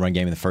pass and the run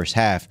game in the first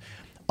half,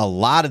 a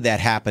lot of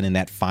that happened in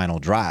that final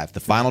drive. The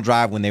final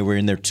drive, when they were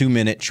in their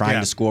 2-minute trying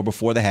to score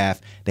before the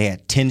half, they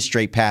had 10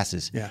 straight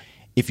passes. Yeah.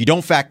 If you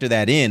don't factor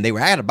that in, they were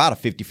at about a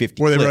 50-50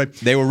 clip.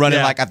 They were running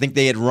I think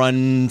they had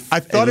run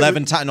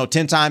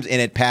 10 times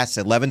and it passed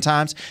 11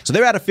 times. So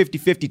they were at a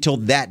 50-50 till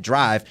that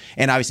drive.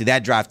 And obviously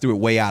that drive threw it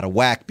way out of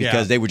whack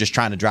because they were just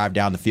trying to drive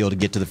down the field to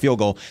get to the field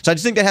goal. So I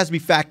just think that has to be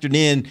factored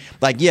in.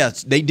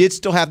 Yes, they did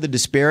still have the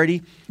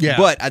disparity,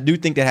 but I do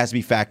think that has to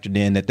be factored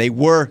in that they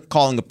were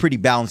calling a pretty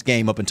balanced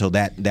game up until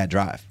that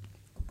drive.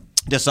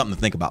 Just something to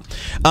think about.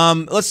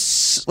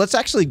 Let's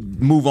actually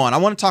move on. I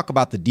want to talk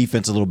about the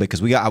defense a little bit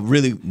because I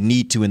really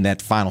need to in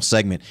that final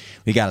segment.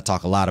 We got to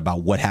talk a lot about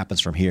what happens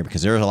from here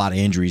because there's a lot of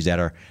injuries that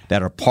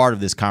are part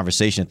of this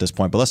conversation at this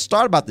point. But let's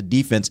start about the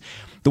defense.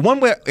 The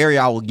one area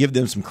I will give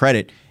them some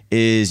credit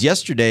is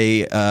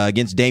yesterday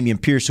against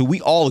Dameon Pierce, who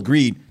we all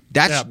agreed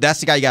that's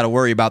the guy you got to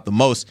worry about the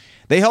most.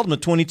 They held him to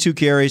 22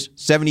 carries,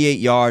 78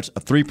 yards, a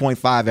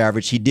 3.5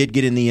 average. He did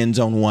get in the end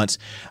zone once.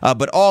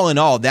 But all in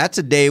all, that's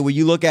a day where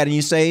you look at it and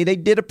you say they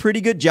did a pretty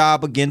good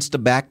job against a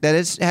back that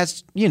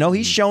has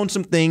he's shown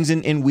some things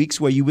in weeks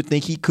where you would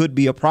think he could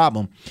be a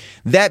problem.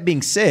 That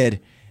being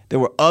said, there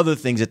were other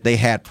things that they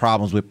had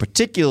problems with,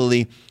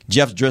 particularly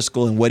Jeff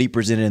Driscoll and what he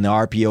presented in the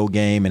RPO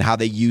game and how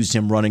they used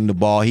him running the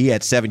ball. He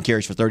had 7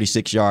 carries for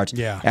 36 yards,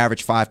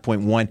 average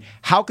 5.1.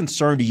 How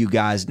concerned are you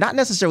guys, not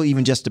necessarily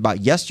even just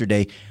about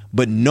yesterday,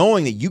 but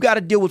knowing that you got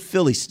to deal with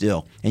Philly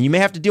still, and you may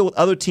have to deal with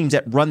other teams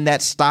that run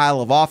that style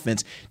of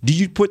offense? Do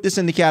you put this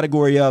in the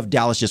category of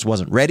Dallas just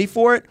wasn't ready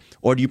for it,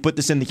 or do you put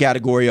this in the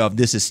category of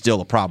this is still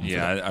a problem for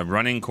them?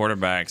 Running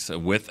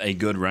quarterbacks with a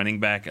good running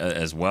back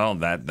as well,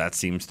 that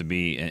seems to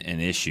be an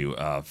issue.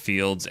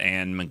 Fields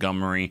and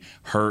Montgomery,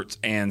 Hurts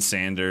and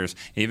Sanders.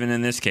 Even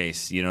in this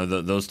case,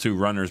 those two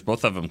runners,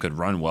 both of them could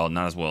run well,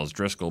 not as well as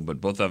Driscoll, but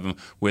both of them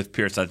with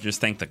Pierce. I just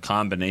think the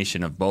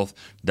combination of both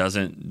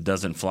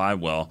doesn't fly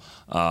well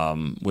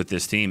with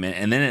this team,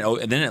 and then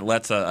it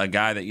lets a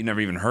guy that you never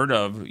even heard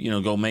of,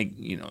 go make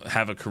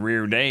have a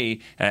career day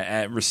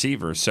at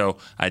receiver. So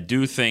I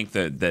do think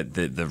that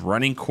the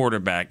running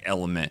quarterback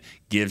element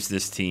gives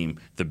this team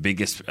the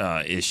biggest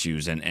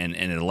issues, and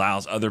it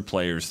allows other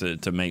players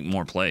to make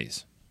more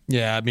plays.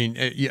 Yeah, I mean,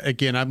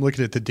 again, I'm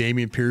looking at the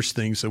Dameon Pierce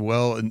thing so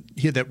well, and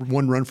he had that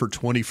one run for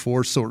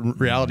 24. So in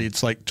reality,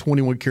 it's like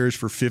 21 carries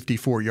for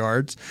 54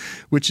 yards,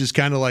 which is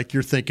kind of like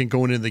you're thinking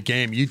going into the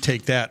game, you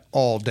take that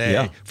all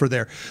day for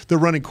there. The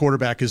running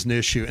quarterback is an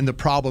issue, and the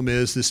problem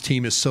is this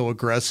team is so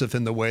aggressive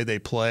in the way they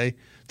play.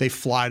 They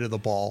fly to the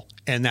ball,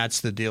 and that's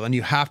the deal. And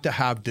you have to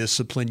have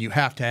discipline. You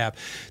have to have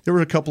 – there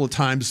were a couple of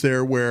times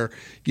there where,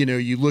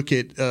 you look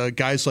at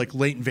guys like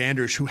Leighton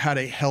Vander Esch, who had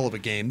a hell of a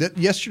game.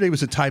 Yesterday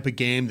was a type of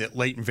game that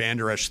Leighton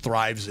Vander Esch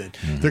thrives in.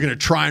 Mm-hmm. They're going to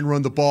try and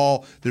run the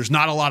ball. There's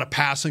not a lot of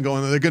passing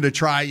going on. They're going to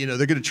try,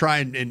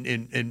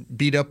 and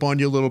beat up on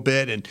you a little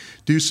bit and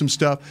do some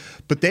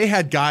stuff. But they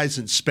had guys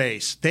in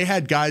space. They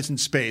had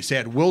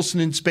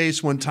Wilson in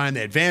space one time.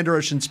 They had Vander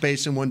Esch in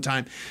space in one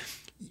time.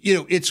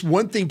 It's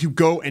one thing to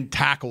go and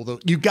tackle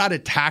those. You got to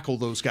tackle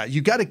those guys.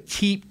 You got to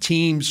keep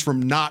teams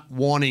from not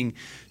wanting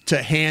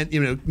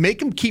to make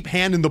them keep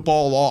handing the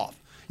ball off.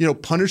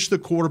 punish the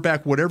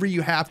quarterback, whatever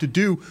you have to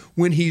do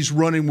when he's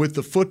running with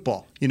the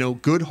football.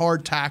 Good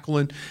hard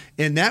tackling,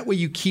 and that way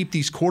you keep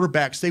these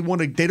quarterbacks. They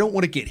don't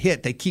want to get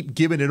hit. They keep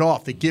giving it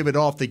off. They give it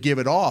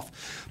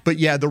off. But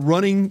yeah, the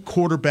running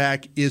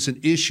quarterback is an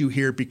issue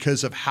here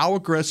because of how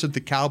aggressive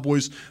the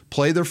Cowboys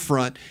play their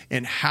front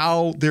and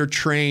how they're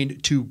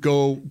trained to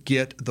go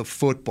get the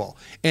football.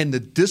 And the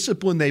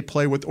discipline they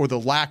play with, or the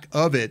lack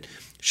of it,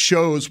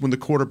 shows when the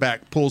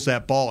quarterback pulls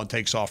that ball and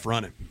takes off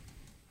running.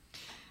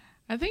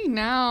 I think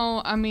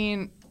now,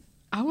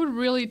 I would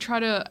really try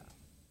to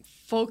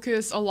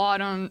focus a lot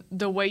on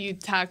the way you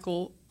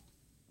tackle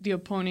the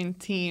opposing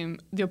team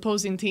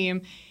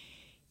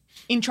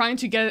in trying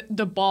to get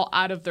the ball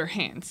out of their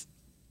hands.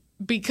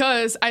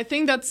 Because I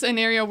think that's an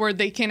area where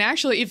they can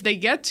actually, if they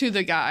get to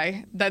the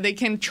guy, that they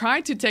can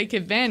try to take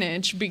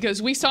advantage.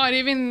 Because we saw it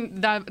even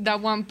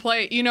that one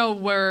play,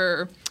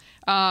 where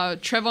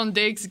Trevon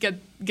Diggs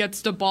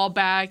gets the ball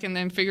back and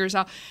then figures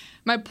out.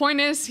 My point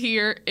is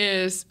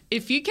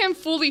if you can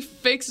fully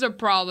fix the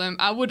problem,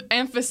 I would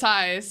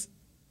emphasize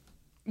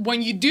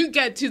when you do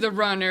get to the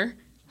runner,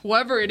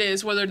 whoever it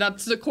is, whether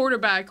that's the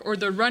quarterback or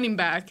the running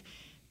back,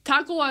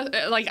 tackle,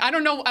 I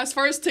don't know, as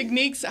far as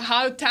techniques,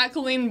 how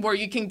tackling where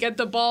you can get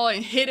the ball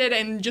and hit it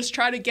and just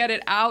try to get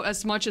it out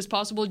as much as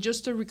possible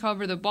just to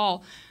recover the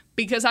ball.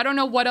 Because I don't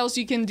know what else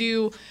you can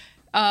do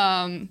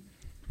to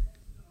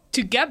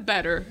get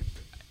better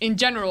in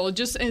general,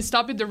 just in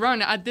stopping the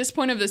run at this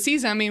point of the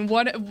season.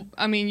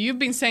 You've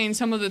been saying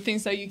some of the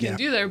things that you can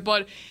do there,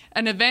 but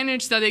an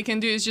advantage that they can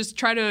do is just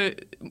try to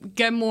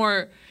get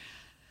more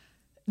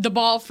the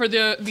ball for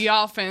the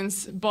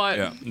offense. But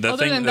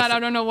other than that, I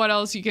don't know what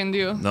else you can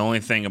do. The only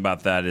thing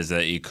about that is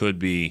that it could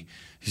be,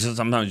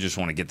 sometimes you just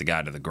want to get the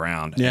guy to the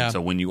ground. Yeah. And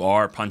so when you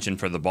are punching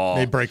for the ball,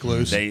 they break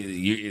loose.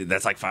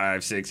 That's like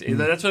 5, 6. Mm-hmm.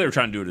 That's what they were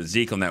trying to do to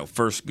Zeke on that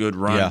first good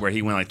run where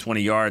he went like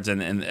 20 yards.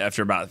 And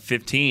after about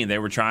 15, they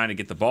were trying to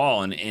get the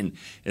ball. And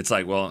it's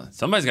like, well,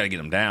 somebody's got to get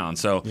him down.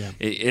 So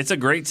it's a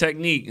great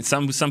technique.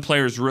 Some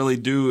players really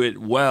do it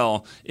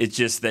well. It's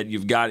just that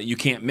you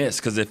can't miss.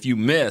 Because if you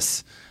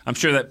miss, I'm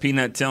sure that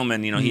Peanut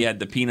Tillman, he had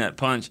the peanut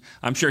punch.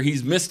 I'm sure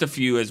he's missed a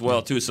few as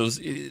well too. So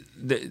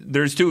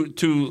there's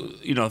two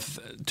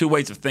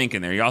ways of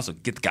thinking there. You also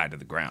get the guy to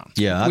the ground.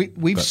 Yeah,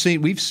 we've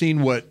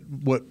seen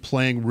what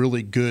playing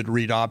really good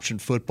read option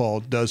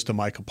football does to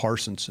Micah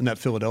Parsons in that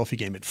Philadelphia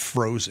game. It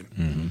froze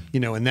him.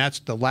 Mm-hmm. And that's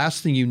the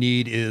last thing you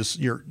need is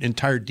your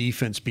entire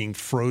defense being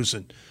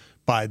frozen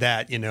by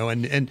that,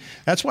 and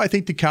that's why I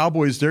think the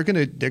Cowboys, they're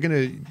gonna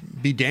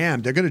be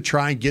damned. They're gonna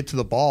try and get to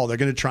the ball. They're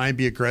gonna try and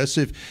be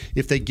aggressive.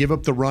 If they give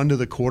up the run to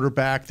the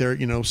quarterback,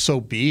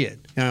 so be it.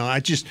 I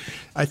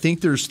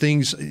think there's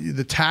things,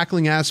 the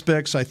tackling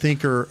aspects I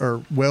think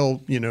are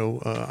well,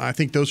 I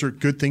think those are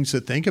good things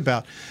to think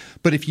about.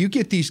 But if you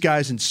get these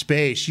guys in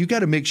space, you got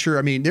to make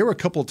sure. There were a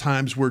couple of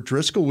times where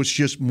Driscoll was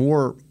just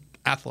more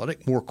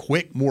athletic, more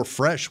quick, more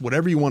fresh,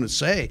 whatever you want to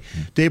say,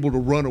 able to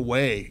run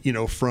away,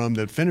 from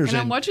the defenders. And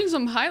I'm watching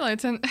some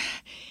highlights, and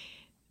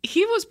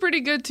he was pretty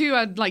good too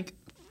at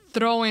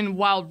throwing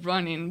while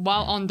running,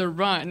 while on the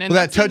run. And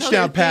that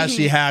touchdown pass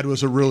he had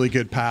was a really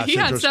good pass. He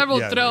had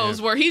several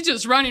throws where he's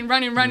just running,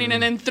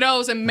 and then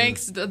throws and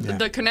makes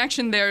the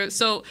connection there.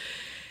 So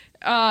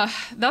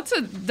that's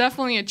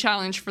definitely a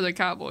challenge for the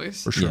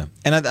Cowboys. For sure. Yeah.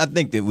 And I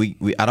think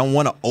that I don't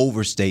want to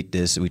overstate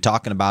this. We're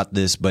talking about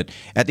this, but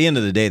at the end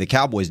of the day, the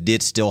Cowboys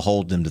did still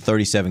hold them to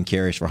 37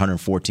 carries for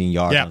 114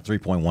 yards on a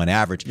 3.1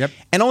 average,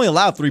 and only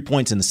allowed 3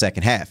 points in the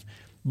second half.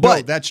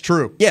 But that's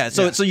true. Yeah,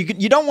 so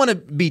you don't want to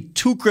be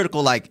too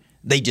critical like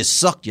they just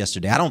sucked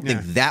yesterday. I don't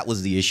think that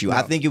was the issue. No.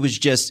 I think it was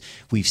just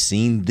we've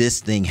seen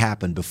this thing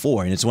happen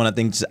before, and it's one of the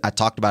things I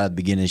talked about at the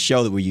beginning of the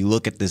show, that where you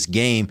look at this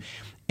game,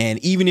 and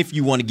even if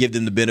you want to give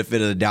them the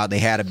benefit of the doubt, they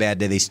had a bad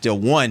day, they still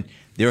won.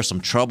 There are some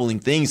troubling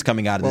things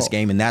coming out of this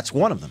game, and that's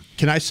one of them.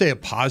 Can I say a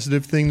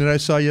positive thing that I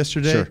saw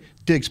yesterday? Sure.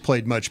 Diggs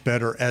played much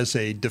better as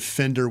a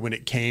defender when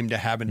it came to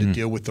having to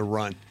deal with the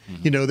run.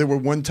 Mm-hmm. There were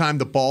one time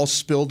the ball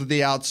spilled to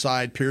the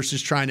outside. Pierce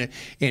is trying to,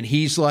 and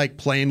he's like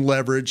playing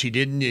leverage. He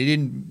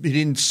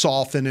didn't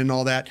soften and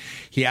all that.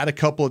 He had a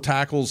couple of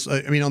tackles.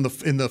 In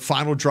the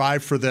final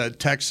drive for the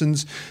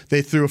Texans,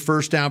 they threw a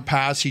first down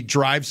pass. He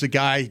drives the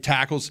guy, he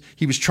tackles.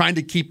 He was trying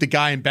to keep the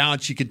guy in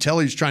bounds. You could tell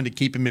he was trying to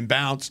keep him in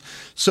bounds.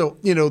 So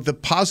the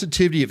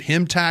positivity of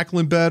him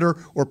tackling better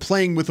or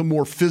playing with a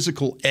more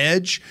physical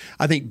edge.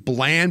 I think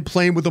Bland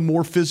playing with a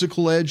more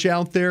physical edge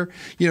out there.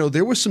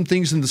 There were some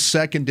things in the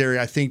secondary,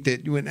 I think,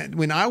 that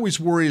when I always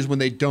worry is when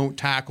they don't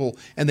tackle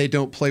and they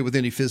don't play with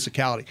any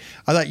physicality.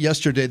 I thought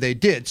yesterday they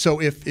did. So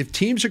if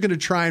teams are going to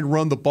try and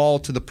run the ball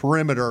to the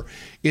perimeter,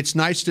 it's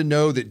nice to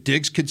know that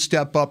Diggs could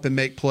step up and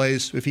make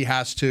plays if he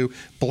has to.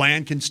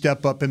 Bland can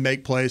step up and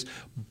make plays.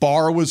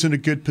 Barr was in a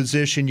good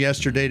position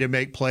yesterday to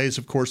make plays,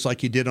 of course,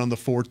 like he did on the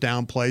fourth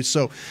down play.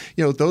 So,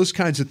 those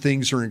kinds of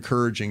things are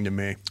encouraging to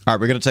me. All right,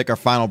 we're going to take our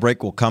final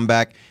break. We'll come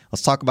back.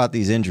 Let's talk about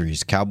these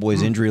injuries.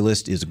 Cowboys' injury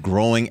list is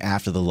growing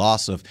after the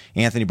loss of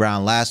Anthony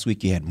Brown last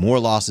week. You had more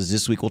losses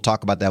this week. We'll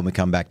talk about that when we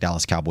come back.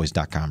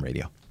 DallasCowboys.com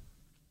radio.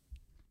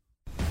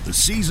 The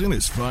season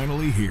is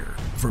finally here.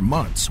 For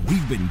months,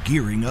 we've been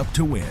gearing up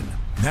to win.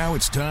 Now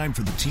it's time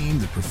for the team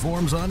that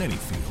performs on any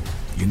field,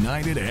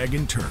 United Ag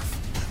and Turf.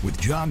 With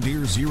John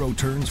Deere Zero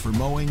Turns for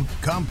mowing,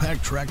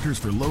 compact tractors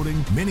for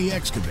loading, mini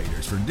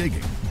excavators for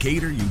digging,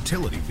 Gator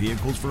utility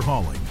vehicles for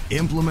hauling,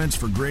 implements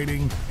for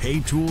grading, hay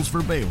tools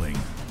for baling.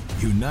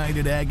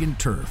 United Ag and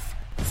Turf,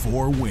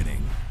 for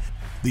winning.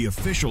 The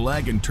official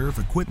Ag and Turf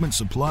equipment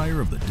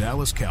supplier of the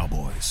Dallas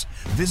Cowboys.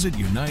 Visit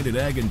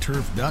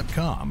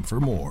UnitedAgAndTurf.com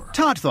for more.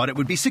 Todd thought it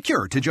would be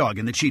secure to jog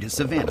in the cheetah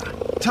savanna.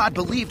 Todd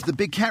believed the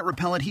big cat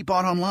repellent he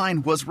bought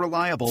online was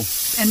reliable.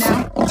 And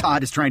now,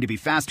 Todd is trying to be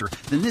faster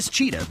than this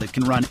cheetah that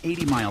can run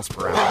 80 miles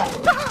per hour.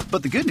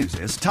 But the good news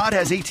is, Todd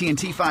has AT&T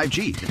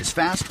 5G that is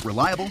fast,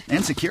 reliable,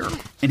 and secure.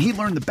 And he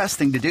learned the best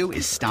thing to do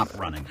is stop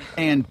running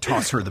and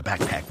toss her the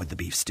backpack with the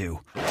beef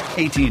stew.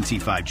 AT&T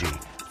 5G.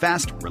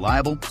 Fast,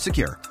 reliable,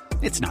 secure.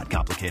 It's not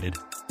complicated.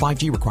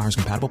 5G requires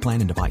compatible plan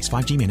and device.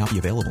 5G may not be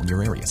available in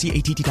your area. See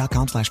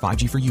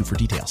att.com/5G for you for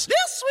details.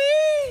 This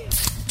week!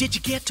 Did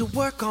you get to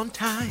work on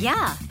time?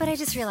 Yeah, but I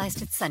just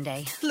realized it's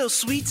Sunday. Little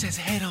Sweet says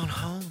head on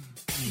home.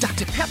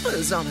 Dr.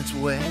 Pepper's on its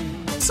way.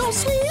 So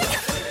sweet,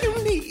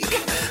 unique.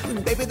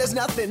 Baby, there's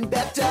nothing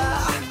better.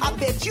 I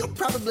bet you've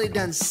probably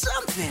done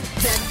something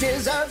that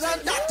deserves a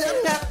Dr.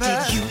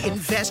 Pepper. Did you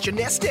invest your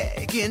nest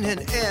egg in an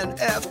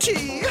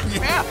NFT?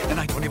 Yeah, and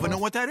I don't even know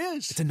what that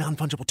is. It's a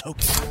non-fungible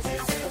token.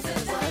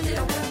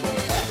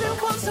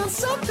 Everyone's done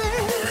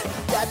something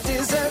that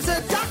deserves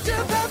a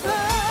Dr. Pepper.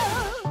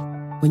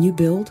 When you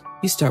build,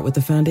 you start with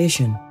the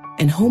foundation.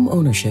 And home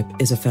ownership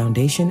is a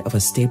foundation of a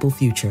stable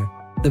future.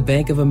 The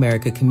Bank of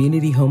America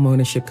Community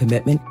Homeownership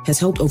Commitment has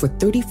helped over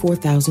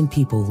 34,000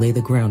 people lay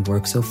the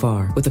groundwork so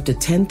far, with up to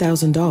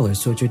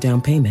 $10,000 towards your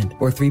down payment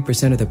or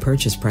 3% of the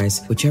purchase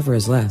price, whichever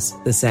is less.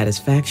 The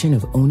satisfaction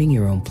of owning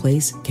your own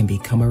place can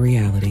become a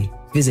reality.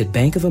 Visit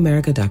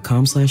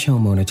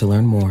bankofamerica.com/homeowner to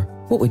learn more.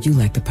 What would you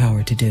like the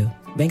power to do?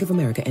 Bank of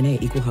America N.A.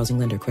 Equal Housing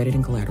Lender. Credit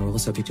and collateral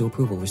is subject to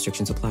approval.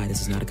 Restrictions apply.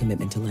 This is not a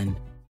commitment to lend.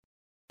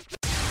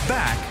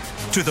 Back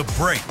to the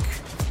break.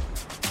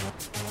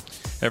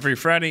 Every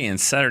Friday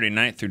and Saturday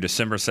night through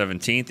December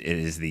 17th, it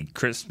is the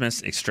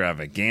Christmas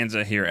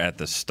extravaganza here at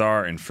the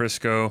Star in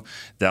Frisco.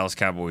 Dallas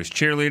Cowboys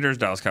cheerleaders,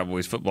 Dallas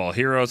Cowboys football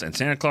heroes, and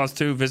Santa Claus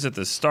too. Visit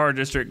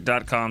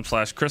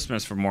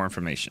thestardistrict.com/Christmas for more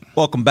information.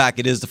 Welcome back.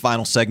 It is the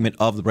final segment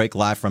of the break,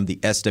 live from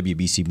the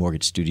SWBC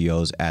Mortgage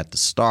Studios at the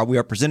Star. We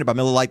are presented by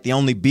Miller Lite, the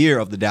only beer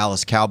of the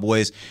Dallas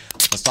Cowboys.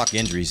 Let's talk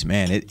injuries,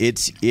 man.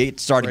 It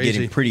started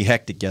getting pretty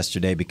hectic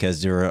yesterday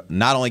because there were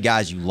not only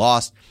guys you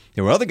lost,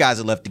 there were other guys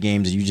that left the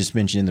games, as you just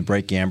mentioned in the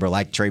break, Amber,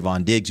 like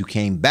Trayvon Diggs, who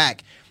came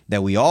back,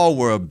 that we all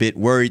were a bit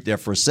worried there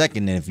for a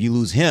second. And if you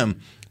lose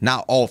him,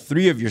 now all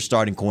three of your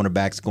starting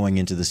cornerbacks going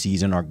into the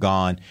season are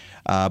gone.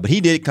 But he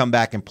did come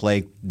back and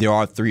play. There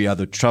are three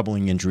other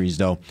troubling injuries,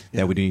 though,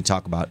 that we didn't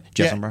talk about.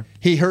 Jeff,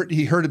 he hurt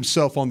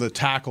himself on the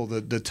tackle,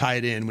 the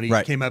tight end, when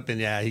he came up, and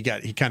he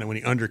kind of when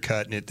he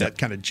undercut, and that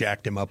kind of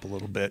jacked him up a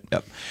little bit.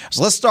 Yep.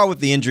 So let's start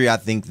with the injury. I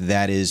think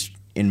that is,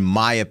 in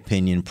my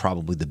opinion,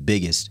 probably the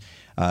biggest.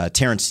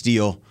 Terrence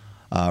Steele,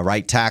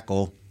 right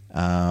tackle.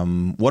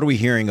 What are we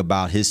hearing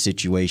about his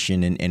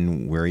situation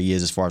and where he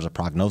is as far as a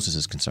prognosis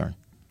is concerned?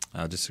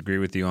 I'll disagree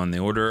with you on the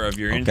order of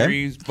your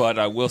injuries, but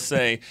I will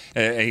say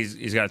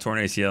he's got a torn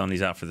ACL and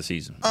he's out for the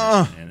season.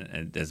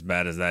 And as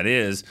bad as that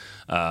is,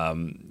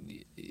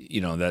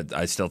 that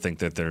I still think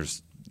that there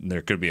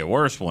could be a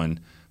worse one.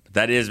 But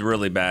that is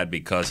really bad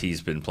because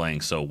he's been playing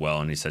so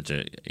well and he's such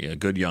a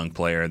good young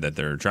player that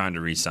they're trying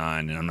to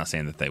re-sign. And I'm not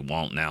saying that they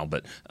won't now,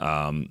 but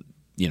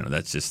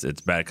that's just,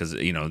 it's bad because,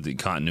 the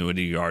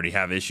continuity, you already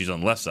have issues on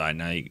the left side.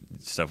 Now you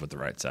stuff with the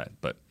right side.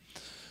 But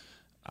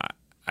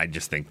I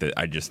just think that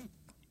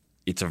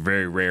it's a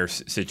very rare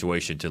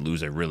situation to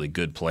lose a really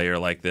good player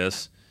like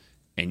this,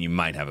 and you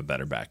might have a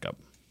better backup.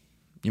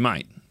 You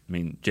might. I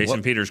mean,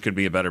 Jason Peters could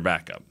be a better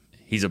backup.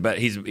 He's a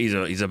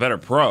better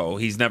pro.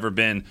 He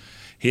hasn't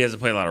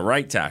played a lot of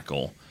right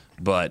tackle,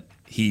 but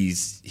he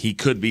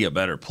could be a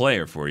better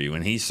player for you,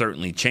 and he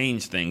certainly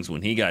changed things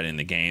when he got in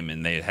the game,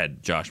 and they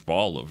had Josh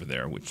Ball over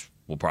there, which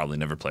will probably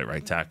never play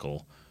right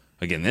tackle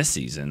again this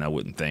season, I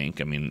wouldn't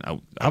think. I mean,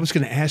 I was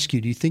going to ask you,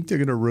 do you think they're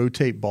going to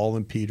rotate Ball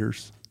and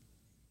Peters?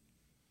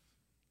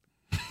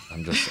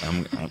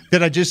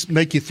 Did I just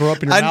make you throw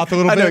up in your mouth a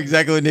little bit? I know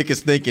exactly what Nick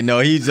is thinking. No,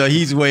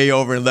 he's way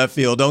over in left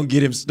field. Don't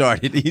get him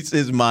started.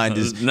 His mind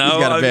is he's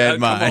got a bad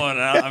mind. Come on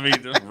now. I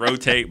mean,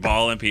 rotate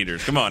Ball and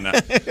Peters. Come on now.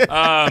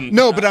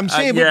 No, but I'm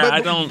saying,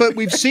 I don't. But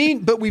we've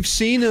seen them. We've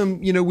seen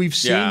them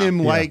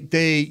like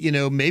they,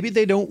 maybe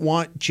they don't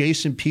want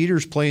Jason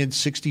Peters playing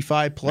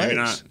 65 plays.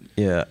 Maybe not.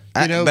 Yeah,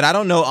 but I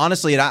don't know.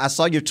 Honestly, I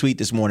saw your tweet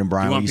this morning,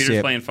 Brian. You want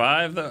Peters playing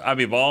 5? Though? I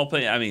mean, Ball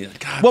playing. I mean,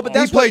 God. Well, but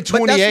he played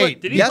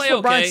 28. Did he play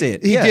what Brian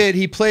said. He did.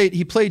 He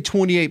played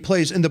 28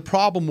 plays, and the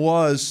problem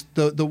was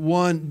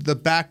the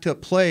backed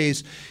up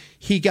plays.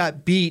 He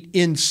got beat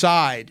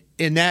inside,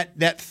 and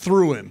that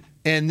threw him.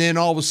 And then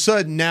all of a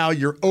sudden, now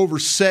you're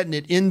oversetting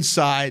it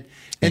inside,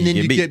 and then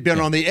you get bent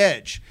on the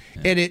edge.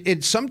 Yeah. And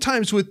it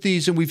sometimes with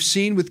these, and we've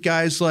seen with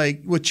guys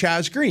like with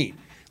Chaz Green.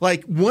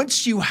 Like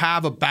once you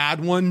have a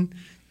bad one,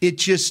 it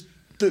just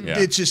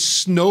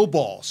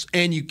snowballs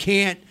and you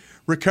can't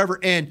recover.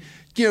 And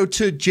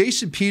to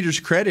Jason Peters'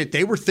 credit,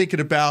 they were thinking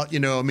about,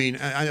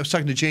 I was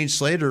talking to Jane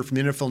Slater from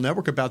the NFL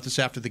Network about this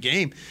after the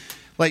game.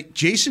 Like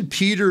Jason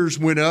Peters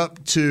went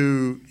up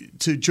to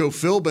Joe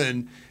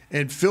Philbin,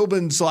 and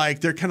Philbin's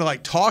they're kind of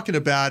like talking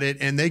about it,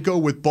 and they go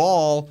with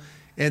Ball,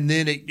 and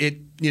then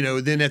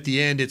then at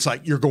the end it's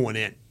like you're going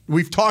in.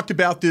 We've talked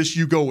about this.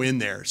 You go in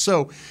there.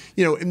 So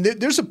and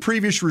there's a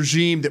previous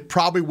regime that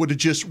probably would have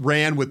just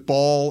ran with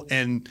Ball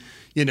and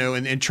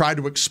and tried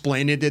to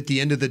explain it at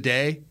the end of the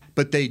day,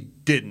 but they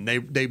didn't.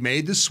 They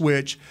made the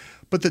switch,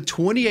 but the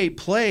 28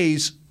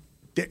 plays,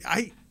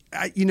 I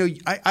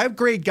have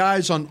grade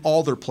guys on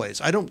all their plays.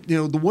 I don't,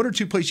 the one or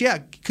two plays,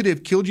 could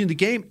have killed you in the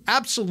game.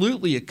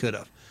 Absolutely, it could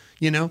have,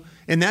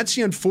 and that's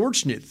the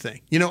unfortunate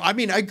thing.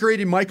 I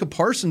graded Micah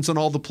Parsons on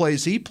all the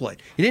plays he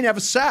played. He didn't have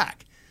a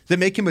sack. That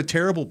make him a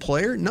terrible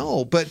player?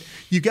 No, but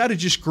you got to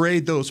just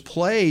grade those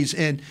plays,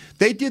 and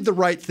they did the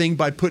right thing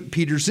by putting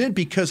Peters in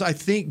because I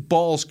think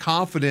Ball's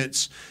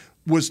confidence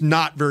was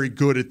not very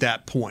good at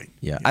that point.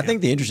 Yeah, I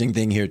think the interesting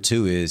thing here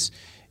too is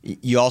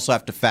you also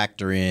have to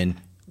factor in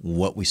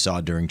what we saw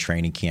during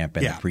training camp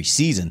and the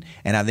preseason.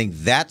 And I think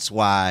that's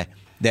why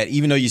that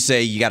even though you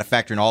say you got to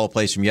factor in all the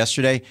plays from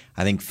yesterday,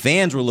 I think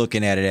fans were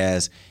looking at it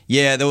as,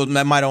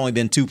 that might have only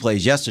been 2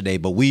 plays yesterday,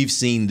 but we've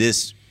seen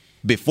this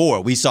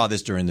before. We saw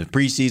this during the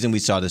preseason. We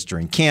saw this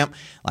during camp.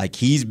 Like,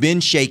 he's been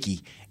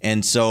shaky.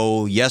 And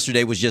so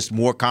yesterday was just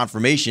more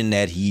confirmation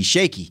that he's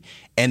shaky.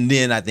 And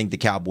then I think the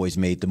Cowboys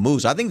made the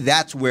move. So I think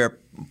that's where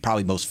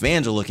probably most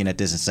fans are looking at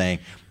this and saying,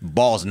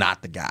 Ball's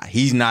not the guy.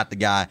 He's not the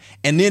guy.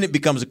 And then it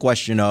becomes a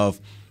question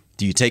of,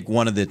 do you take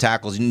one of the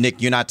tackles?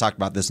 Nick, you and I talked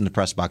about this in the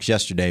press box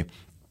yesterday.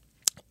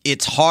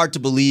 It's hard to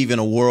believe in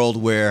a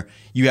world where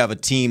you have a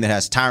team that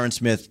has Tyron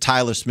Smith,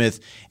 Tyler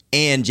Smith,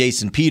 and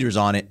Jason Peters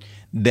on it,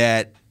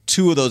 that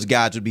 2 of those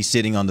guys would be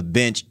sitting on the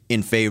bench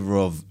in favor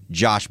of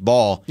Josh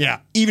Ball,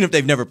 even if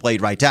they've never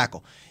played right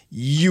tackle.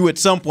 You at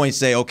some point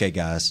say, okay,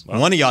 guys,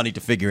 one of y'all need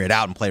to figure it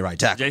out and play right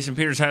tackle. Jason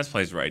Peters has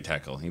played right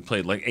tackle. He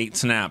played 8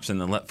 snaps in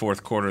the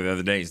fourth quarter the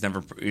other day. He's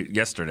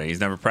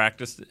never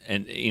practiced,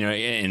 and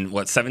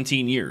in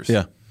 17 years.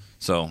 Yeah.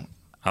 So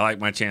I like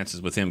my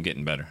chances with him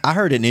getting better. I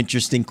heard an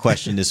interesting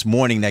question this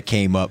morning that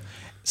came up.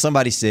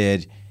 Somebody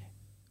said,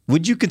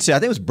 would you consider, I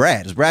think it was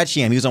Brad. It was Brad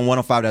Sham. He was on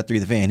 105.3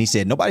 The Fan. He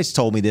said, nobody's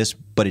told me this,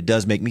 but it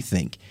does make me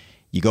think.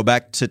 You go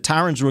back to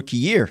Tyron's rookie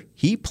year.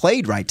 He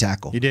played right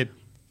tackle. He did.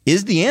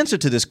 Is the answer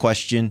to this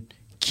question,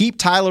 keep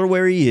Tyler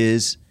where he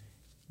is,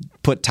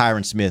 put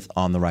Tyron Smith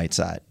on the right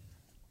side?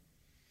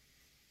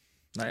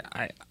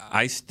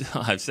 I've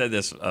said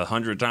this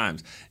 100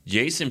 times.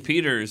 Jason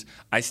Peters,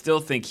 I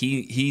still think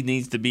he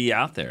needs to be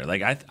out there.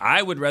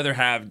 I would rather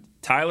have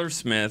Tyron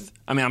Smith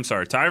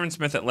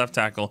at left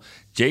tackle,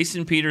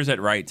 Jason Peters at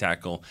right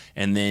tackle,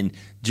 and then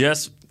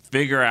just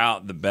figure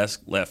out the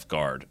best left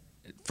guard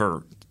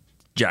for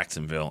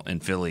Jacksonville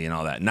and Philly and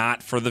all that.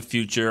 Not for the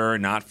future,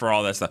 not for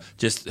all that stuff.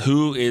 Just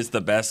who is the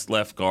best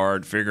left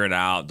guard, figure it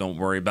out. Don't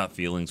worry about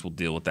feelings. We'll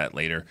deal with that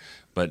later.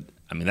 But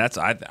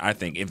I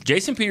think if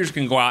Jason Peters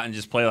can go out and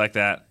just play like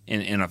that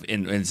and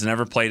has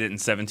never played it in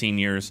 17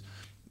 years,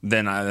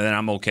 then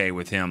I'm okay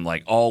with him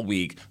all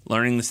week,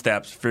 learning the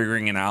steps,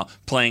 figuring it out,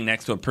 playing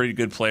next to a pretty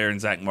good player in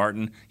Zach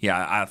Martin.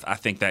 Yeah, I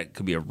think that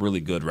could be a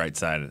really good right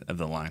side of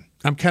the line.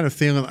 I'm kind of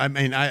feeling,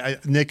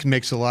 Nick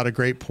makes a lot of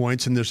great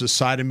points, and there's a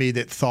side of me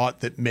that thought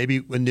that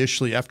maybe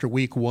initially after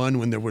week 1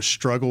 when there were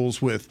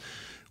struggles with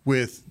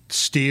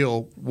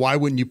Steele, why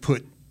wouldn't you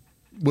put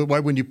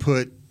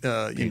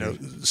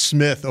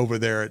Smith over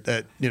there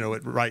at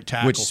right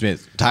tackle? Which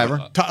Smith? Tyler?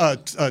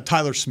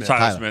 Tyler Smith.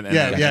 Tyler Smith.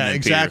 And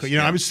exactly.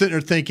 Peters, I was sitting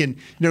there thinking,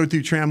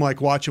 through Tram,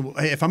 watching,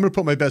 hey, if I'm going to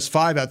put my best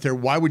 5 out there,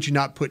 why would you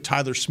not put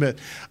Tyler Smith?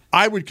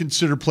 I would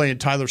consider playing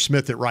Tyler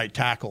Smith at right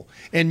tackle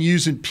and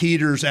using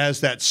Peters as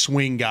that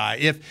swing guy.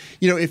 If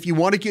you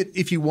want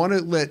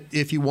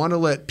to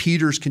let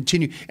Peters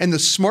continue. And the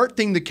smart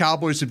thing the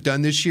Cowboys have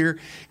done this year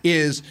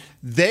is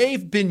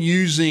they've been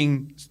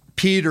using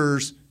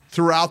Peters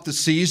throughout the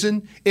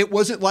season. It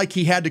wasn't like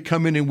he had to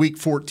come in week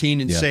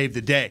 14 and save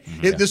the day.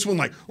 This one,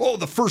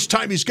 the first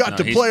time he's got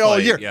to play all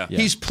year. Yeah.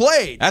 He's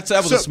played. That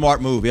was a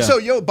smart move. Yeah.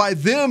 So by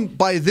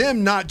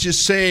them not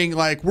just saying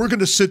we're going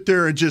to sit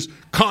there and just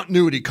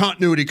continuity.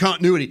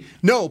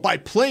 No, by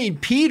playing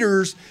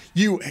Peters,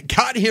 you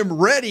got him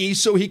ready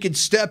so he could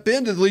step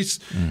into at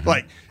least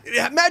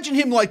imagine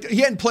him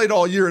he hadn't played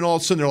all year and all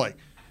of a sudden they're like,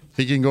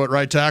 think you can go at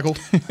right tackle?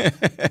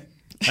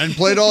 Hadn't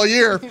played all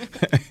year.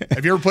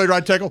 Have you ever played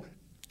right tackle?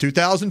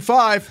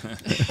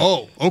 2005.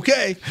 Oh,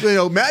 okay.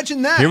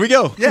 Imagine that. Here we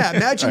go. Yeah,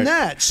 imagine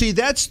that. See,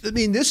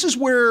 this is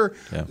where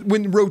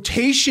when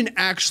rotation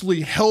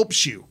actually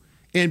helps you.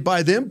 And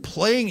by them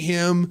playing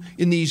him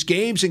in these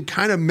games and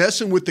kind of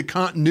messing with the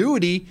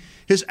continuity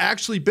has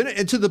actually been,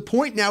 and to the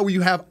point now where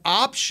you have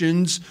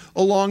options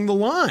along the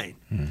line.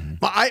 Mm-hmm.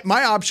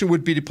 My option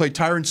would be to play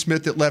Tyron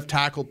Smith at left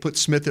tackle, put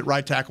Smith at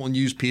right tackle, and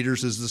use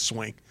Peters as the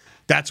swing.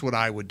 That's what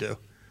I would do.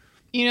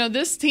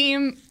 This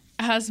team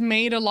has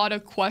made a lot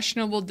of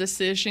questionable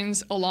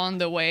decisions along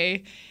the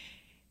way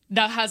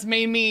that has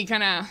made me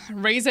kind of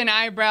raise an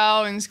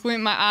eyebrow and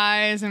squint my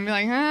eyes and be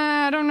like,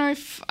 I don't know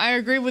if I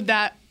agree with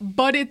that.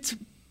 But it's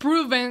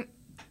proven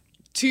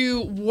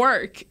to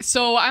work.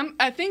 So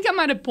I think I'm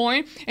at a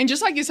point, and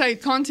just like you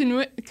said,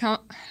 continuity.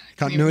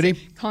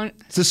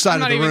 It's this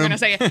side I'm of the not even room. going to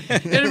say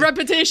it. The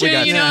repetition,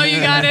 you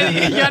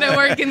got to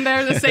work in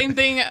there, the same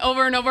thing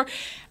over and over.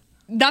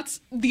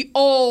 That's the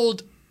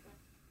old,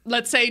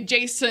 let's say,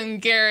 Jason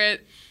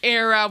Garrett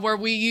era where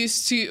we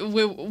used to,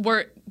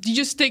 where you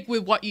just stick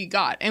with what you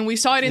got. And we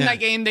saw it in that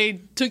game.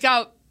 They took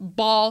out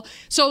Ball.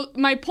 So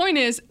my point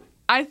is,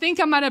 I think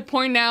I'm at a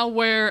point now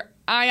where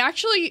I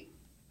actually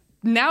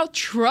now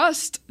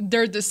trust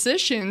their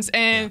decisions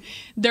and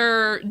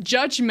their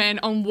judgment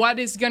on what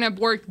is going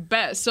to work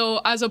best. So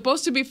as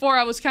opposed to before,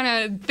 I was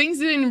kind of, things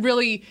didn't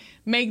really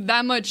make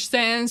that much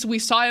sense. We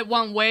saw it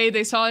one way,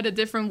 they saw it a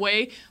different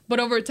way.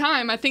 But over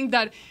time, I think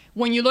that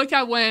when you look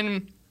at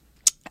when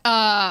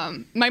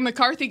Mike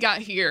McCarthy got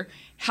here,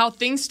 how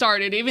things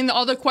started, even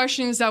all the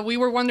questions that we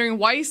were wondering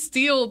why he's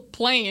still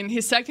playing.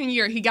 His second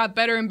year, he got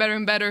better and better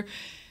and better.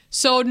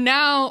 So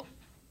now,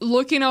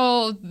 looking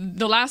at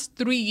the last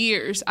 3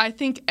 years, I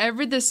think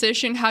every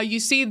decision, how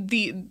you see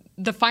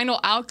the final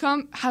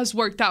outcome has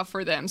worked out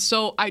for them.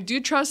 So I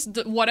do trust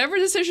whatever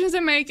decisions they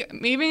make,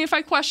 even if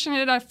I question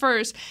it at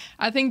first,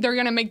 I think they're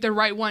going to make the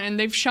right one. And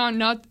they've shown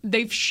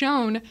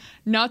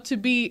not to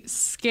be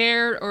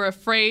scared or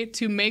afraid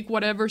to make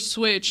whatever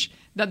switch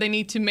that they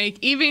need to make,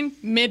 even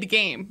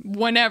mid-game,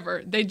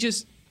 whenever.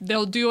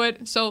 They'll do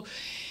it. So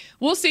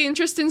we'll see.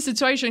 Interesting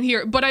situation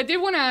here. But I did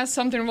want to ask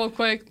something real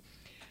quick.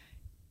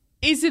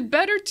 Is it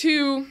better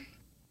to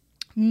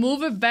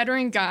move a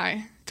veteran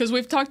guy? Because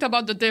we've talked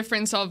about the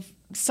difference of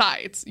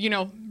sides,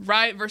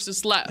 right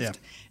versus left. Yeah.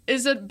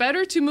 Is it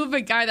better to move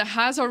a guy that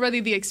has already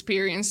the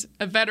experience,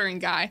 a veteran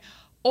guy,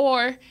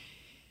 or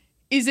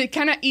is it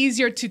kind of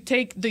easier to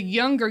take the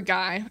younger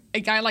guy, a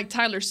guy like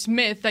Tyler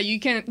Smith,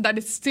 that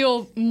is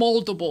still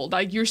moldable,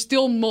 like you're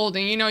still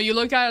molding? You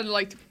look at it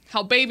like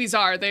how babies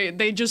are.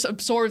 They just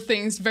absorb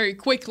things very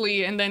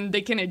quickly and then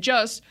they can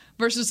adjust,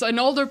 versus an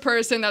older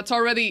person that's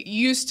already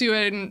used to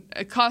it and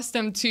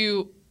accustomed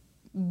to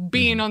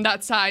being on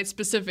that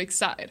specific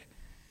side.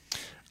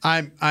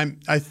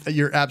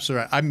 You're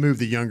absolutely right. I moved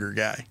the younger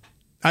guy.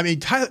 I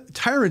mean,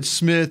 Tyron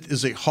Smith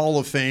is a Hall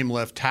of Fame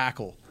left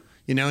tackle.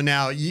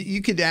 Now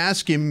you could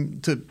ask him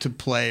to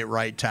play at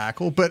right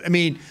tackle, but I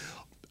mean,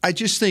 I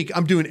just think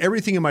I'm doing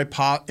everything in my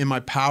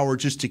power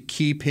just to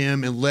keep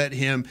him and let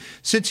him,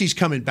 since he's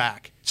coming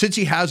back, since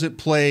he hasn't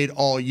played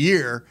all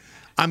year,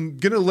 I'm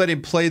going to let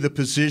him play the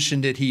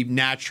position that he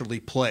naturally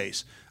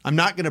plays. I'm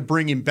not going to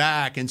bring him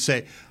back and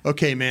say,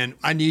 okay, man,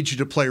 I need you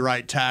to play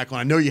right tackle.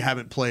 I know you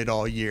haven't played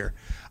all year.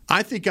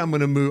 I think I'm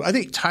going to move. I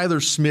think Tyler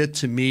Smith,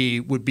 to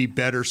me, would be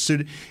better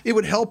suited. It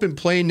would help him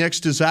play next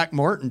to Zach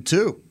Martin,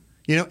 too.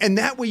 And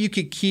that way you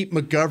could keep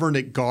McGovern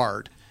at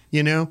guard.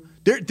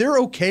 They're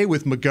okay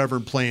with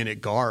McGovern playing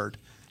at guard.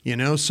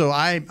 So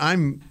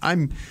I'm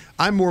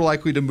more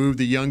likely to move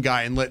the young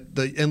guy and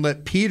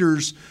let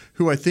Peters,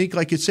 who I think,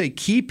 like you say,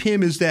 keep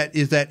him as that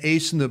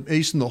ace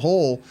in the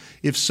hole.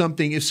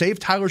 If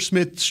Tyler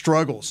Smith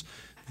struggles,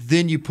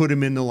 then you put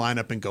him in the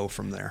lineup and go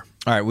from there.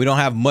 All right, we don't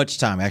have much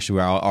time. Actually,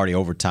 we're already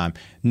over time.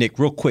 Nick,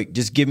 real quick,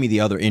 just give me the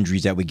other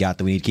injuries that we got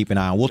that we need to keep an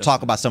eye on. We'll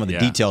talk about some of the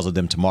details of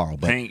them tomorrow.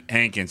 But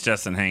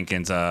Justin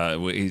Hankins,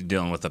 he's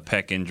dealing with a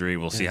pec injury.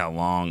 We'll see how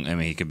long. I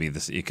mean, it could be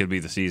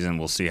the season.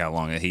 We'll see how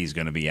long that he's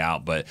going to be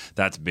out. But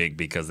that's big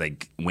because they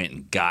went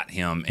and got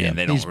him, and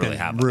they don't really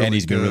have and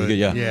he's been really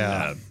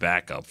good.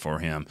 Backup for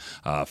him.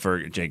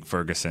 Jake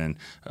Ferguson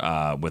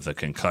with a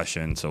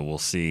concussion, so we'll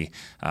see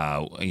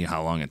how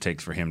long it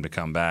takes for him to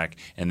come back.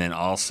 And then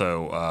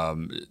also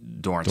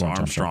Dorrance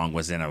Armstrong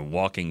was in a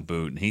walking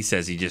boot, and he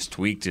says he just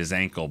tweaked his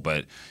ankle,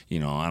 but I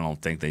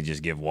don't think they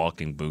just give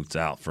walking boots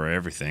out for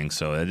everything,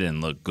 so it didn't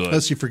look good.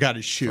 Unless he forgot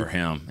his shoe for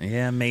him.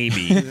 Yeah,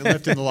 maybe.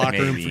 Left in the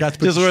locker room. Forgot to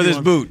put just wear this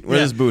boot. Wear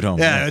this boot home.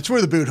 Yeah, it's wear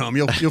the boot home.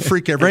 You'll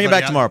freak everybody. Bring it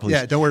back out. tomorrow, please.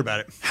 Yeah, don't worry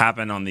about it.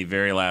 Happened on the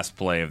very last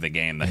play of the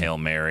game, the Hail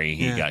Mary.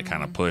 He got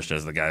kind of pushed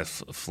as the guy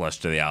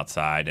flushed to the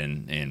outside,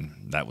 and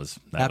that was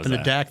happened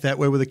to Dak that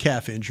way with a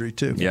calf injury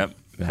too. Yep,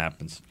 it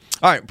happens.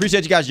 All right,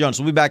 appreciate you guys joining us.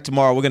 We'll be back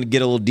tomorrow. We're going to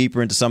get a little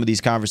deeper into some of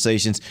these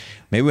conversations.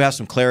 Maybe we'll have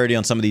some clarity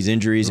on some of these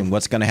injuries and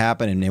what's going to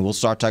happen, and then we'll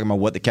start talking about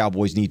what the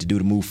Cowboys need to do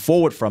to move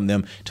forward from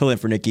them. Till then,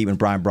 for Nick Eatman,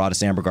 Brian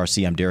Broaddus, Amber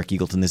Garcia, I'm Derek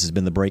Eagleton. This has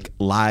been The Break,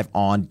 live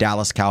on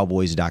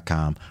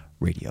DallasCowboys.com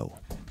radio.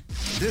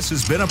 This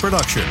has been a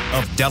production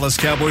of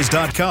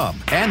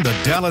DallasCowboys.com and the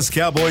Dallas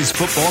Cowboys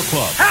Football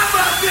Club. How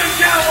about this,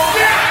 Cowboys?